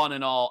Arizona, fun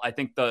and all. I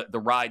think the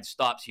ride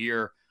stops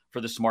here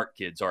for the smart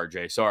kids,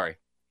 RJ. Sorry.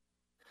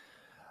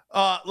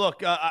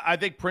 Look, I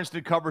think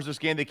Princeton covers this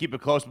game. They keep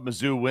it close, but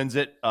Mizzou wins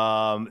it.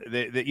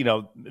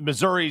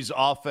 Missouri's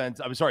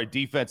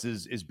defense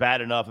is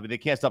bad enough. I mean, they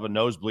can't stop a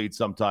nosebleed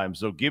sometimes.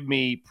 So give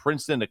me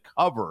Princeton to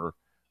cover,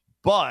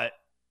 but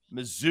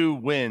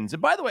Mizzou wins.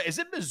 And by the way, is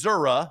it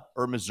Missouri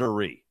or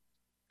Missouri?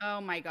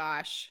 Oh my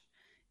gosh.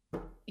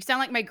 You sound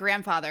like my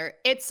grandfather.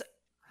 It's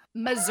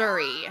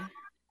Missouri,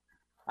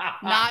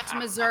 not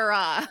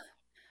Missouri.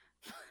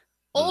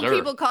 Old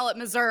people call it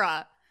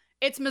Missouri.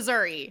 It's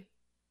Missouri.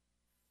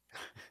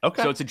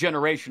 Okay. So it's a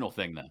generational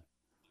thing then.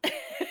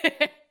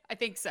 I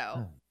think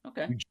so.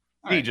 Okay.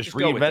 Just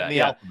reinventing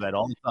the alphabet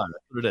all the time.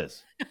 That's what it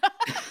is.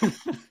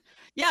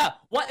 Yeah.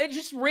 What? It's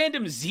just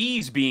random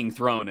Z's being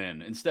thrown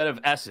in instead of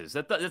S's.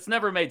 That's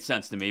never made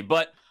sense to me.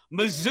 But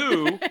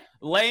Mizzou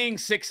laying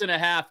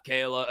 6.5,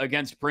 Kayla,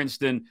 against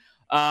Princeton.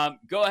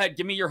 Go ahead.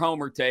 Give me your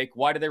homer take.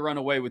 Why do they run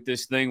away with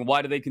this thing?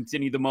 Why do they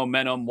continue the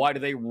momentum? Why do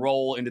they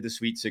roll into the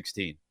Sweet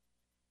 16?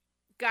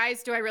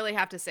 Guys, do I really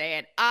have to say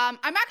it?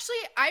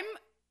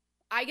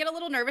 I get a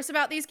little nervous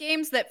about these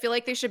games that feel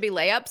like they should be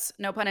layups,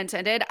 no pun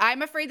intended.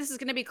 I'm afraid this is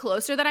going to be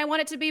closer than I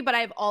want it to be, but I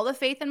have all the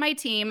faith in my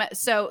team.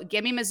 So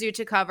give me Mizzou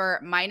to cover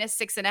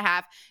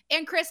 -6.5.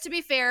 And Chris, to be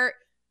fair,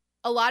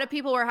 a lot of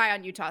people were high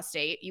on Utah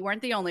State. You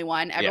weren't the only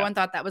one. Everyone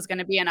thought that was going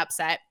to be an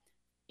upset,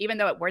 even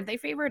though weren't they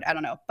favored? I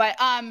don't know. But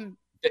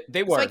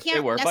they were. So I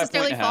can't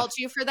necessarily fault 5.5.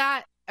 you for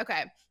that.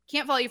 Okay.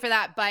 Can't fault you for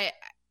that, but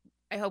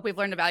I hope we've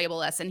learned a valuable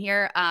lesson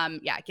here.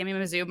 Give me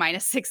Mizzou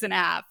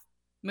 -6.5.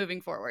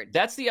 Moving forward.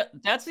 That's the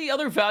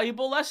other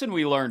valuable lesson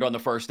we learned on the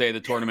first day of the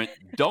tournament.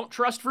 Don't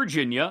trust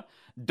Virginia.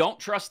 Don't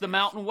trust the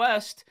Mountain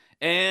West.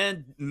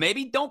 And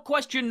maybe don't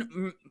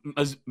question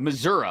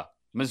Missouri.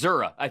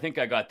 I think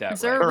I got that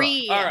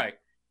Missouri. Right. All right.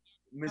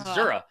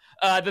 Missouri.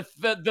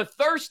 The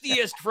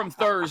thirstiest from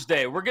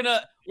Thursday. We're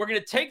gonna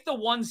take the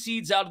 1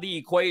 seeds out of the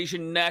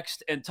equation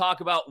next and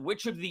talk about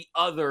which of the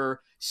other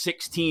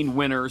 16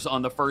 winners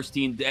on the first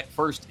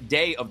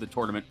day of the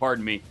tournament,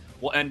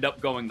 will end up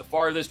going the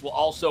farthest. We'll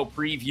also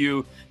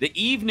preview the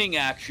evening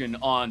action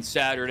on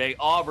Saturday.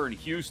 Auburn,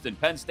 Houston,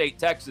 Penn State,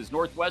 Texas,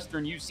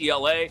 Northwestern,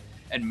 UCLA,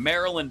 and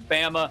Maryland,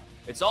 Bama.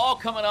 It's all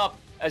coming up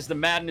as the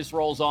madness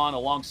rolls on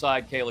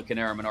alongside Kayla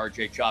Canarum and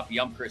RJ Choppy.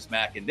 I'm Chris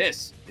Mack, and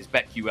this is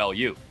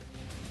BetQLU.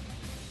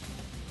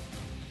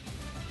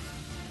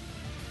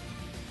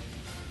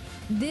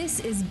 This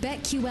is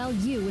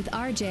BetQLU with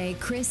RJ,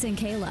 Chris, and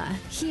Kayla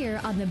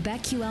here on the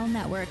BetQL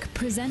Network,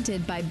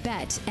 presented by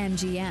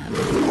BetMGM.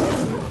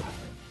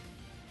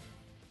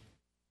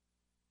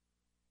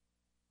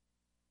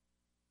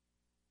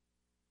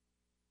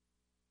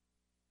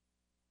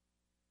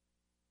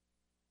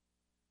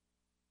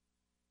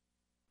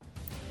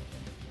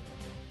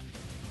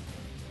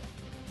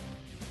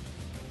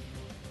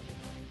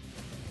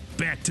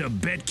 Back to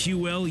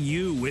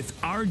BetQLU with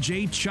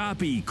RJ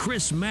Choppy,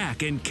 Chris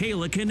Mack, and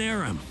Kayla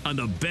Canarum on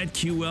the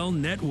BetQL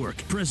Network,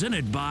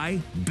 presented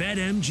by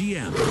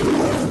BetMGM.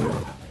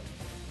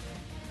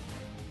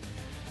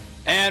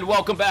 And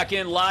welcome back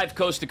in live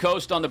coast to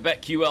coast on the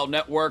BetQL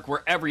Network,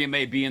 wherever you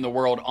may be in the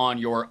world on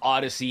your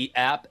Odyssey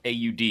app,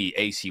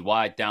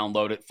 AUDACY.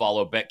 Download it,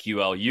 follow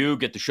BetQLU,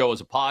 get the show as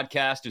a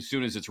podcast as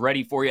soon as it's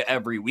ready for you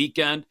every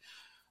weekend.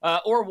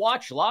 Or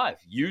watch live.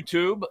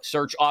 YouTube,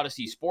 search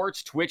Odyssey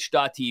Sports,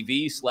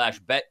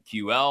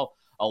 twitch.tv/BetQL,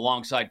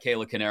 alongside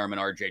Kayla Canarum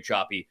and RJ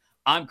Choppy.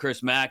 I'm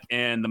Chris Mack,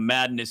 and the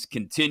madness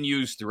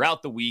continues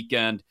throughout the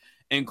weekend,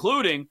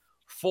 including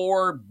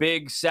 4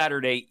 big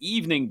Saturday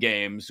evening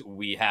games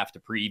we have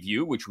to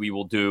preview, which we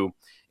will do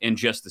in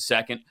just a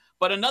second.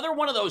 But another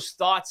one of those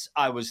thoughts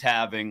I was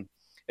having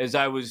as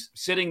I was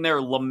sitting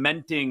there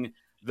lamenting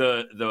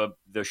the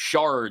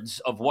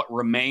shards of what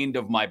remained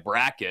of my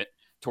bracket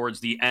towards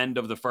the end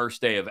of the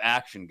first day of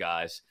action,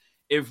 guys.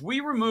 If we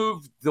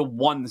remove the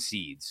 1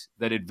 seeds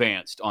that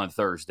advanced on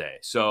Thursday,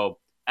 so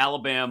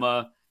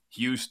Alabama,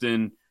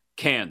 Houston,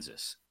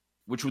 Kansas,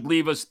 which would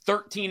leave us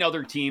 13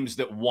 other teams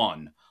that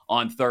won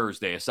on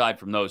Thursday, aside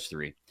from those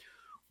 3,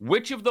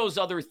 which of those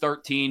other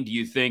 13 do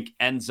you think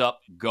ends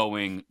up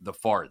going the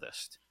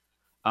farthest?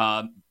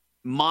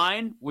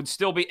 Mine would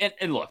still be,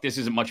 and look, this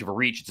isn't much of a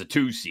reach. It's a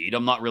 2 seed.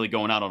 I'm not really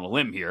going out on a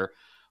limb here.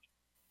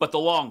 But the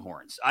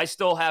Longhorns, I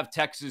still have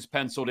Texas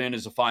penciled in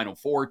as a Final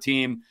Four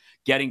team,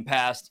 getting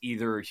past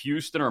either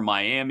Houston or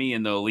Miami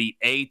in the Elite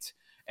 8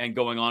 and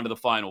going on to the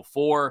Final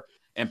Four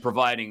and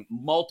providing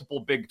multiple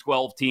Big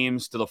 12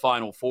 teams to the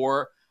Final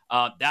Four.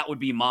 That would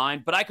be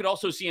mine. But I could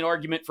also see an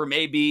argument for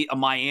maybe a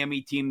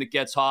Miami team that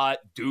gets hot.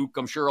 Duke,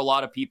 I'm sure a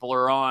lot of people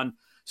are on.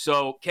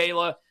 So,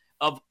 Kayla,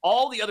 of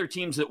all the other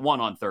teams that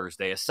won on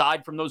Thursday,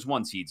 aside from those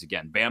 1 seeds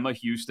again, Bama,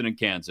 Houston, and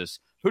Kansas,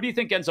 who do you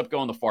think ends up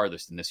going the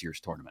farthest in this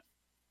year's tournament?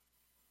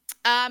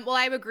 Well,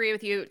 I agree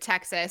with you,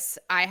 Texas.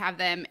 I have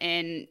them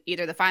in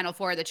either the Final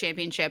Four or the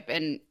championship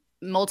in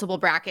multiple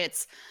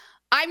brackets.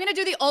 I'm going to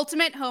do the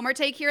ultimate homer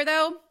take here,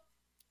 though.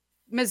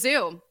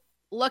 Mizzou.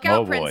 Look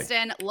out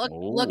Princeton.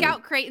 Look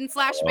out Creighton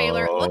 /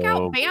 Baylor. Look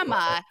out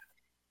Bama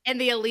in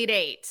the Elite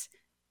 8.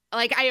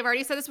 like I have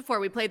already said this before,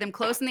 we played them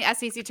close in the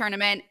SEC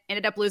tournament,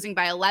 ended up losing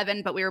by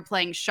 11, but we were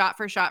playing shot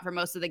for shot for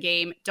most of the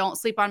game. Don't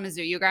sleep on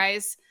Mizzou, you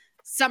guys.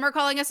 Some are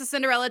calling us a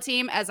Cinderella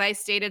team, as I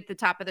stated at the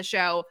top of the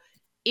show,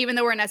 even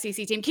though we're an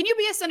SEC team. Can you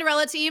be a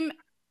Cinderella team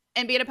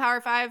and be at a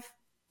Power 5?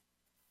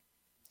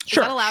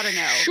 Sure. Is that allowed or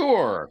no?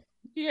 Sure.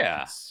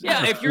 Yeah.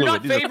 Yeah. If you're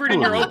not favored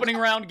in your opening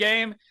round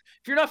game,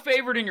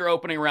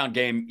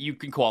 you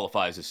can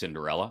qualify as a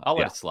Cinderella. I'll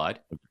let it slide.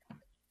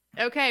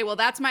 Okay, well,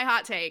 that's my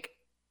hot take.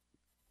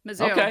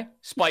 Mizzou. Okay,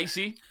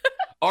 spicy.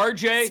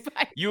 RJ,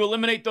 you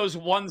eliminate those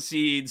 1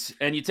 seeds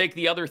and you take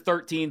the other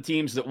 13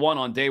 teams that won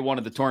on day 1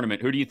 of the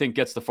tournament. Who do you think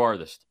gets the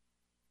farthest?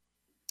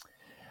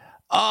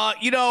 I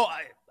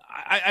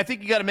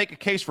think you got to make a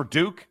case for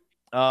Duke,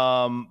 but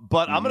I'm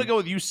going to go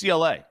with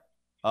UCLA.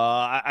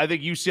 I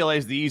think UCLA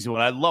is the easy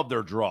one. I love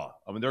their draw.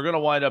 I mean, they're going to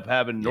wind up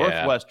having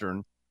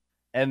Northwestern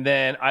and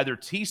then either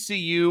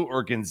TCU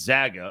or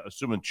Gonzaga,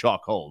 assuming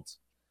chalk holds.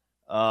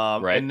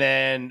 Right. And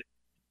then,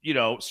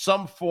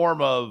 some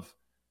form of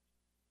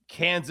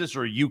Kansas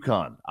or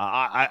UConn.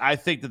 I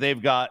think that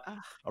they've got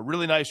a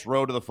really nice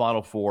road to the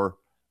Final Four.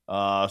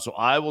 So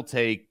I will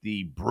take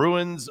the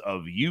Bruins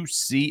of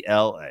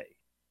UCLA.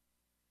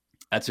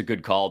 That's a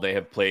good call. They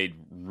have played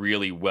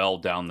really well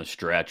down the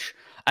stretch.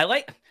 I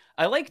like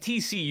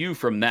TCU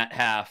from that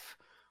half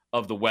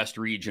of the West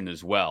region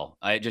as well.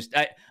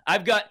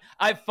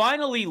 I've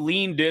finally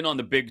leaned in on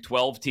the Big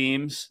 12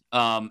 teams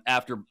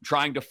after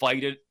trying to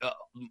fight it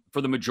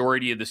for the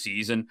majority of the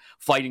season,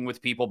 fighting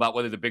with people about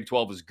whether the Big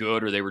 12 is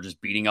good or they were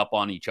just beating up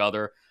on each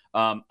other.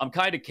 I'm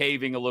kind of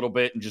caving a little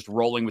bit and just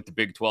rolling with the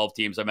Big 12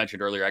 teams. I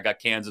mentioned earlier, I got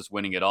Kansas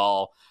winning it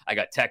all. I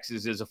got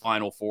Texas as a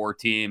Final Four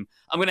team.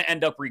 I'm going to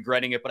end up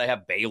regretting it, but I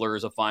have Baylor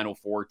as a Final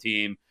Four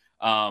team.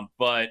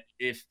 But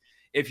if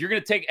you're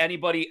going to take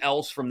anybody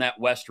else from that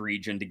West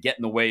region to get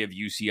in the way of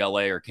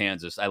UCLA or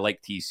Kansas, I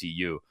like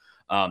TCU.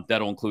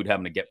 That'll include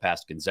having to get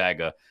past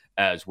Gonzaga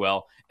as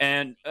well.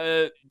 And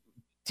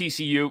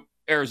TCU,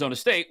 Arizona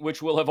State,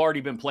 which will have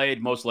already been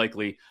played most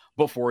likely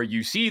before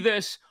you see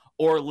this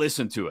or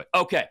listen to it.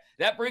 Okay,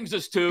 that brings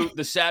us to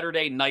the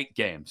Saturday night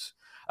games.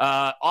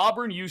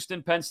 Auburn,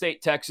 Houston, Penn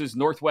State, Texas,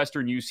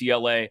 Northwestern,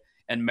 UCLA,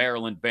 and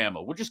Maryland,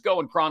 Bama. We'll just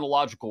go in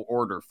chronological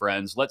order,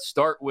 friends. Let's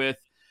start with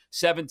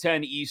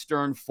 7:10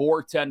 Eastern,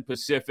 4:10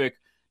 Pacific.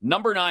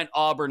 Number 9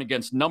 Auburn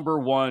against number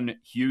 1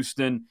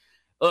 Houston.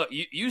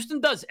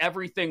 Houston does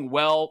everything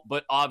well,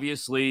 but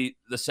obviously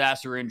the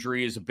Sasser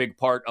injury is a big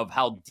part of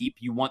how deep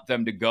you want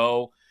them to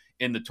go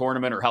in the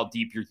tournament or how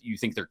deep you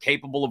think they're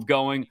capable of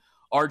going.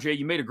 RJ,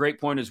 you made a great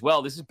point as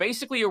well. This is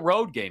basically a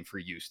road game for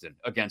Houston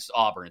against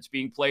Auburn. It's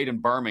being played in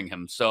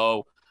Birmingham.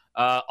 So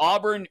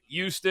Auburn,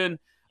 Houston,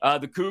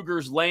 the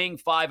Cougars laying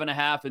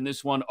 5.5 in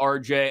this one,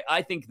 RJ.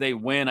 I think they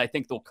win. I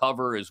think they'll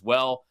cover as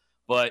well,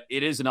 but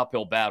it is an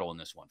uphill battle in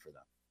this one for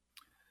them.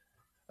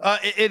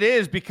 It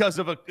is because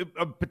of a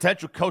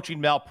potential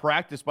coaching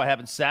malpractice by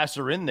having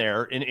Sasser in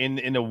there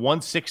in a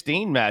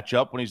 116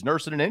 matchup when he's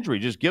nursing an injury.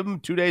 Just give him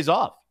 2 days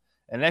off,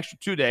 an extra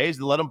 2 days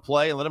to let him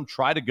play and let him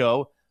try to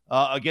go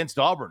against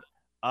Auburn.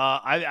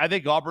 I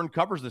think Auburn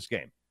covers this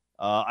game.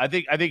 I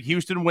think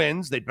Houston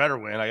wins. They better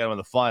win. I got them in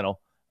the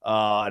final.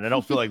 And I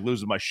don't feel like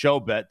losing my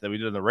show bet that we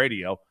did on the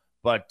radio,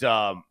 but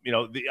I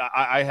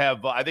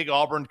think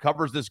Auburn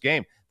covers this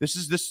game. This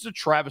is a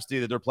travesty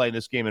that they're playing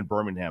this game in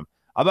Birmingham.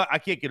 I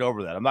can't get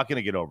over that. I'm not going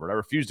to get over it. I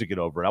refuse to get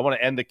over it. I want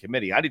to end the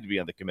committee. I need to be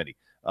on the committee.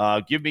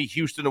 Give me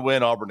Houston to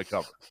win, Auburn to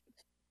cover.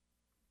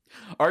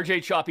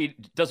 RJ Choppy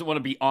doesn't want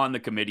to be on the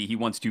committee. He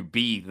wants to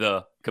be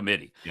the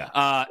committee.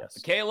 Yeah.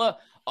 Yes. Kayla,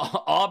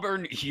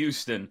 Auburn,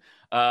 Houston.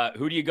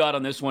 Who do you got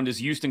on this one? Does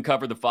Houston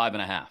cover the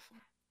 5.5?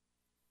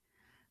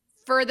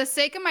 For the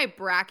sake of my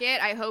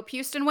bracket, I hope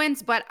Houston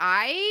wins, but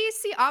I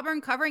see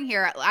Auburn covering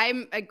here.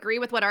 I agree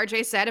with what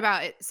RJ said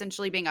about it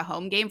essentially being a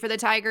home game for the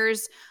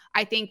Tigers.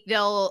 I think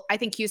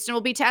Houston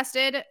will be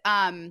tested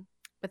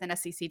with an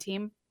SEC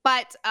team.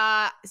 But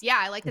I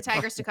like the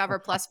Tigers to cover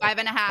plus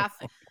 5.5.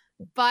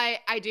 But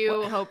I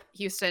do hope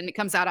Houston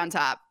comes out on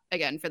top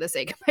again for the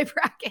sake of my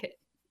bracket.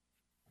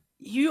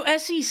 You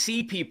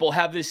SEC people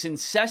have this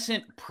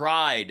incessant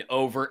pride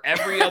over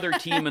every other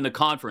team in the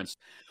conference.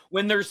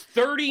 When there's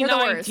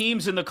 39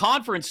 teams in the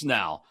conference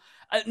now,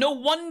 no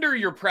wonder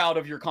you're proud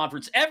of your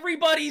conference.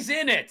 Everybody's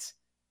in it.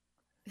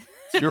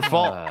 It's your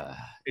fault.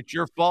 It's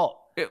your fault.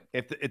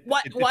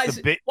 Why is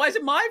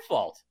it my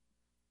fault?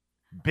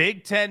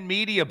 Big Ten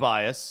media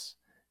bias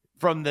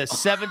from the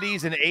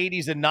 70s and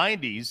 80s and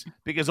 90s,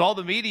 because all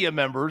the media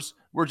members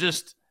were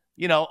just,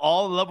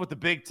 all in love with the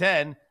Big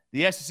Ten.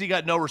 The SEC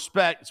got no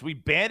respect, so we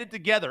banded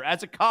together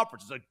as a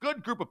conference. It's a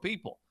good group of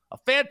people, a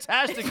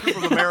fantastic group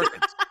of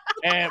Americans.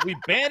 And we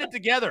banded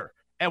together,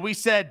 and we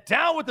said,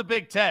 down with the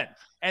Big Ten.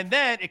 And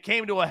then it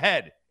came to a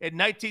head in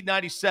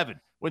 1997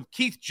 when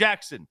Keith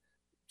Jackson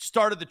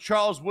started the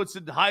Charles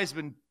Woodson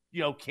Heisman,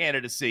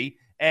 candidacy,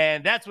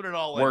 and that's when it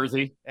all ended.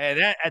 Worthy. And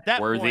at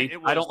that worthy. point,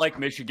 it was I don't like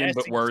Michigan,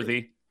 SEC. but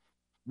worthy.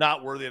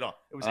 Not worthy at all.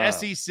 It was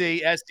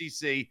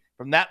SEC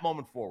from that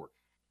moment forward.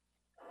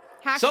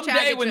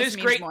 Someday when this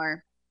great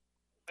more.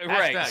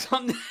 Right.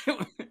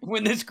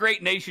 when this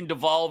great nation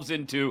devolves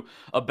into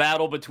a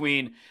battle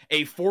between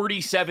a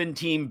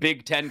 47-team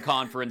Big Ten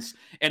conference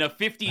and a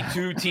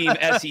 52-team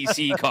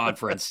SEC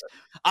conference.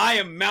 I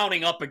am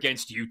mounting up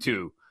against you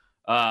two.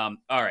 All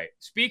right.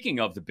 Speaking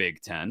of the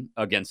Big Ten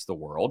against the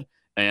world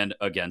and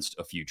against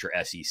a future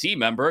SEC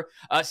member,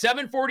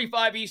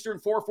 7:45 Eastern,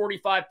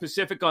 4:45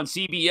 Pacific on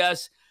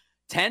CBS.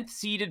 10th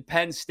seeded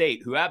Penn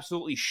State, who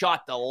absolutely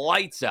shot the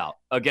lights out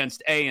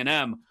against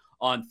A&M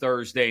on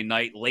Thursday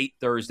night, late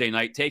Thursday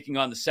night, taking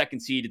on the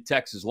second seeded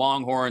Texas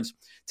Longhorns.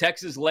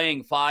 Texas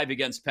laying 5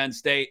 against Penn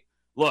State.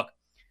 Look,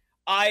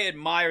 I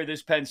admire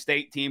this Penn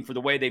State team for the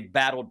way they've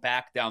battled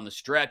back down the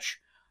stretch.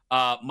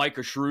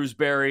 Micah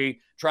Shrewsbury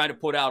trying to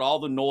put out all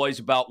the noise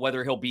about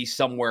whether he'll be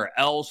somewhere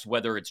else,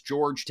 whether it's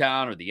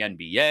Georgetown or the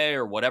NBA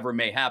or whatever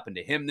may happen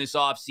to him this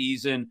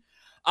offseason.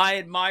 I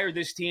admire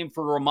this team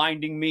for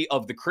reminding me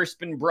of the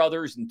Crispin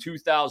brothers in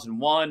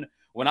 2001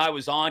 when I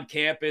was on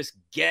campus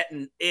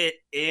getting it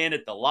in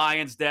at the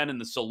Lions Den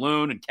and the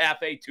Saloon and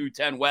Cafe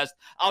 210 West.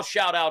 I'll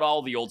shout out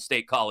all the old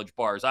State College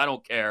bars. I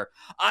don't care.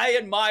 I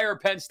admire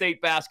Penn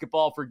State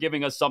basketball for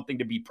giving us something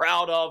to be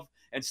proud of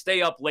and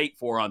stay up late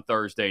for on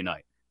Thursday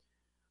night.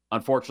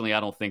 Unfortunately, I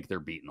don't think they're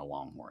beating the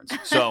Longhorns.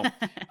 So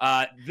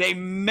they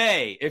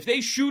may, if they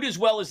shoot as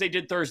well as they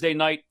did Thursday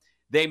night,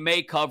 they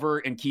may cover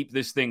and keep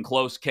this thing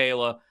close,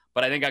 Kayla.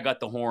 But I think I got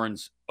the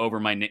Horns over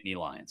my Nittany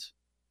Lions.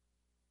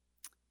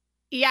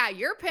 Yeah,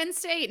 your Penn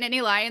State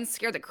Nittany Lions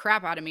scared the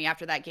crap out of me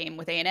after that game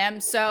with A&M.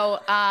 So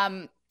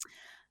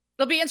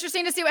it'll be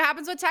interesting to see what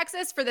happens with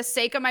Texas. For the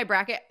sake of my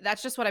bracket,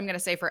 that's just what I'm going to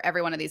say for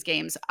every one of these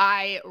games.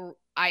 I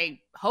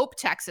hope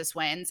Texas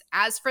wins.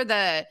 As for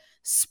the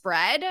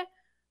spread,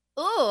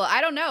 I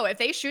don't know. If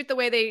they shoot the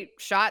way they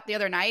shot the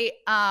other night,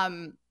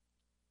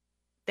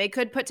 they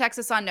could put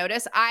Texas on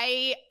notice.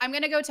 I'm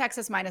going to go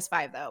Texas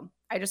 -5, though.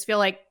 I just feel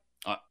like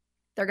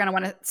they're going to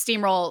want to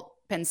steamroll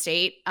Penn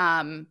State.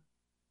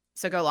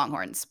 So go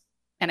Longhorns,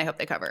 and I hope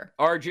they cover.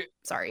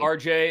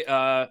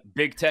 RJ,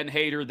 Big Ten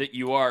hater that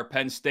you are,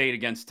 Penn State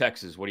against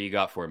Texas. What do you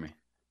got for me?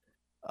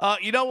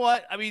 You know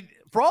what? I mean,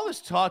 for all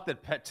this talk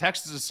that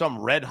Texas is some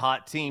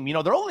red-hot team,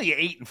 they're only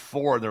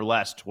 8-4 in their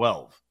last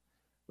 12.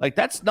 Like,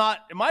 that's not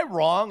 – am I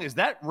wrong? Is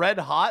that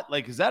red-hot?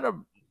 Like, is that a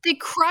 – They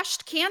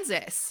crushed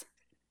Kansas.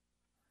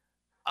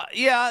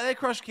 Yeah, they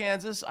crushed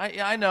Kansas.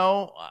 I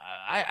know.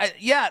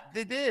 Yeah,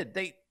 they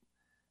did.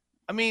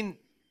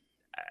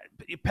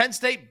 Penn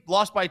State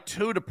lost by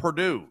 2 to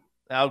Purdue.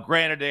 Now,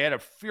 granted, they had a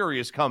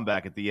furious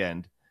comeback at the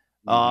end,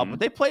 but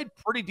they played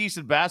pretty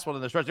decent basketball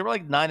in the stretch. They were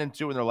like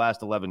 9-2 in their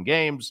last 11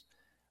 games.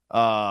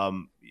 I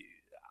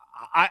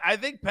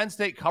think Penn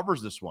State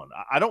covers this one.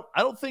 I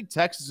don't think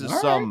Texas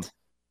is some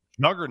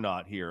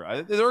juggernaut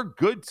here. They're a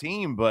good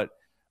team, but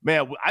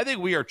man, I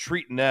think we are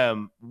treating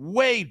them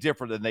way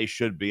different than they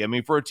should be. I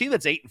mean, for a team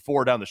that's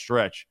 8-4 down the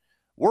stretch,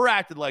 we're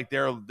acting like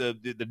they're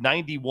the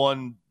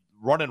 91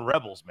 running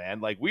Rebels, man.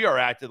 Like, we are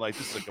acting like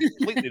this is a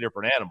completely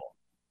different animal.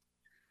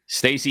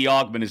 Stacey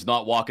Augmon is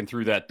not walking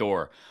through that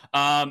door.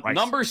 Right.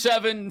 Number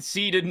 7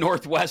 seeded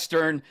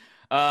Northwestern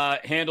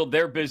handled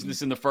their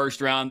business in the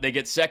first round. They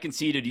get second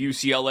seeded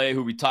UCLA,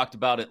 who we talked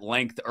about at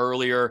length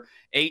earlier.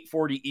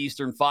 8:40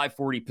 Eastern,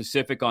 5:40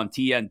 Pacific on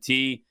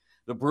TNT.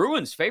 The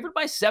Bruins favored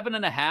by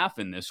 7.5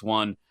 in this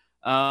one.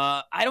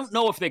 I don't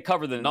know if they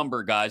cover the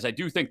number, guys. I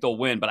do think they'll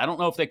win, but I don't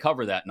know if they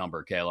cover that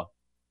number, Kayla.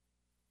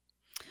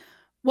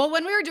 Well,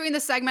 when we were doing the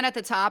segment at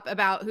the top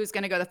about who's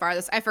going to go the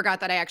farthest, I forgot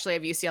that I actually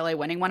have UCLA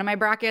winning one of my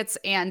brackets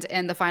and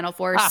in the Final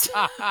Four.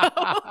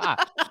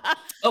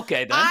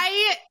 Okay, then.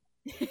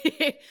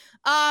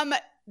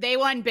 They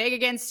won big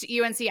against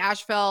UNC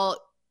Asheville,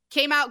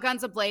 came out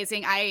guns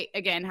a-blazing. I,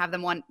 again, have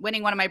them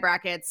winning one of my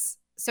brackets.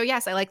 So,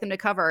 yes, I like them to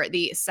cover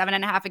the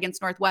 7.5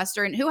 against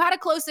Northwestern, who had a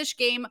close-ish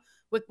game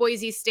with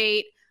Boise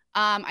State.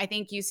 I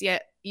think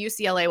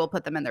UCLA will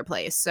put them in their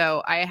place.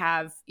 So, I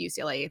have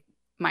UCLA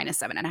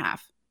 -7.5.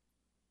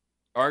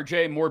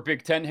 RJ, more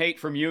Big Ten hate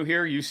from you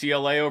here.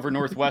 UCLA over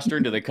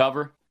Northwestern. Do they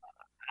cover?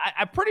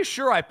 I'm pretty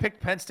sure I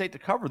picked Penn State to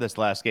cover this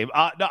last game.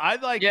 No, I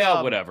like.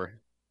 Yeah, whatever.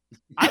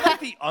 I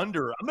like the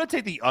under. I'm going to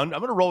take the under. I'm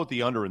going to roll with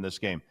the under in this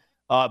game.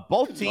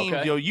 Both teams,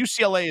 okay.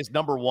 UCLA is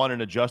number 1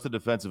 in adjusted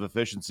defensive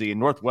efficiency, and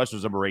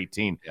Northwestern's number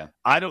 18. Yeah.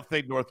 I don't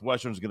think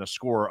Northwestern's going to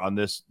score on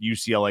this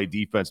UCLA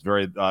defense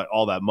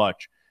all that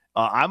much.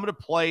 I'm going to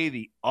play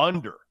the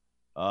under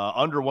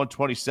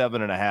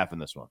 127.5 in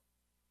this one.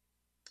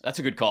 That's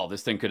a good call.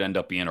 This thing could end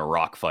up being a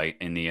rock fight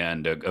in the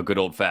end, a good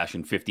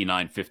old-fashioned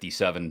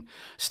 59-57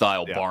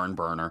 style barn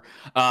burner.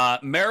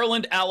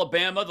 Maryland,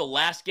 Alabama, the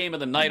last game of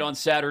the night on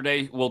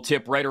Saturday will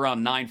tip right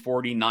around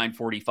 9:40,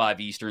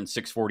 9:45 Eastern,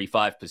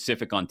 6:45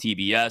 Pacific on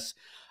TBS.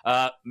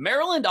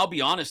 Maryland, I'll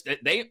be honest,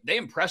 they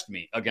impressed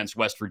me against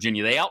West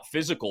Virginia. They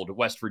out-physicaled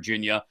West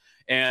Virginia,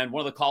 and one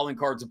of the calling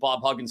cards of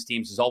Bob Huggins'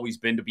 teams has always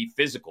been to be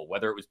physical,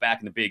 whether it was back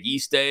in the Big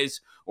East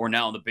days or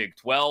now in the Big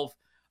 12.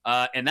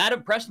 And that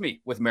impressed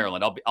me with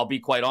Maryland. I'll be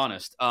quite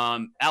honest.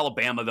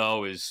 Alabama,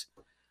 though, is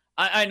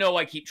I know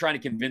I keep trying to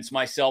convince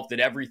myself that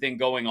everything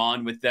going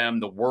on with them,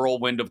 the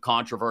whirlwind of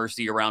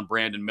controversy around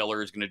Brandon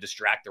Miller, is going to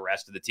distract the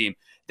rest of the team.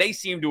 They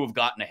seem to have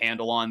gotten a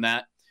handle on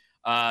that.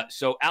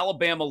 So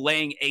Alabama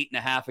laying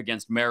 8.5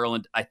 against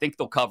Maryland. I think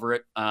they'll cover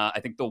it. I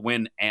think they'll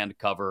win and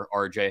cover,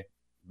 RJ.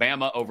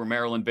 Bama over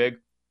Maryland big?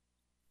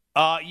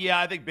 Yeah,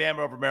 I think Bama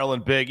over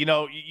Maryland big. You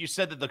know, you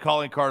said that the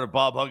calling card of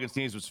Bob Huggins'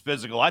 teams was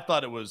physical. I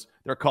thought it was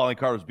their calling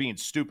card was being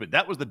stupid.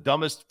 That was the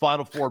dumbest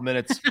Final 4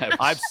 minutes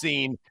I've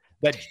seen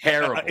that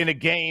in a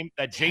game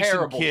that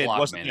Jason Kidd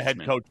wasn't the head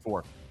coach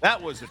for.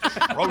 That was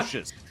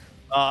atrocious.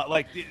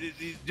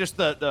 Just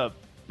the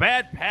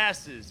bad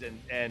passes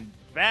and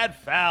bad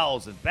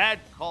fouls and bad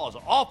calls,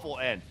 awful,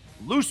 and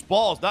loose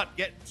balls not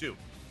getting to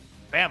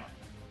Bama.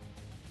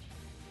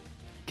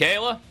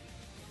 Kayla,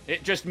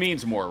 it just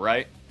means more,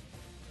 right?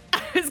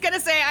 I was going to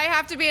say, I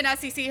have to be an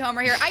SEC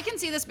homer here. I can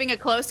see this being a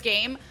close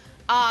game.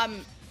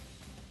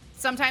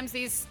 Sometimes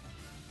these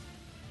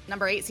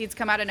number 8 seeds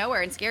come out of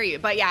nowhere and scare you.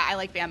 But yeah, I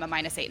like Bama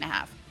minus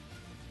 8.5.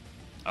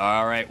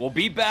 All right, we'll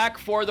be back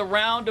for the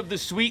round of the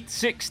Sweet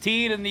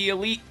 16 and the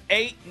Elite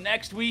 8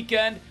 next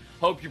weekend.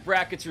 Hope your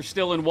brackets are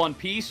still in one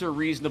piece or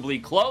reasonably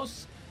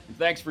close. And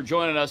thanks for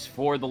joining us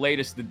for the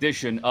latest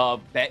edition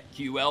of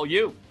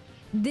BetQLU.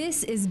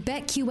 This is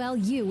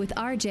BetQLU with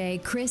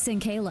RJ, Chris,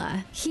 and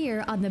Kayla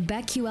here on the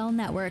BetQL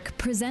Network,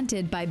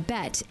 presented by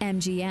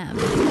BetMGM.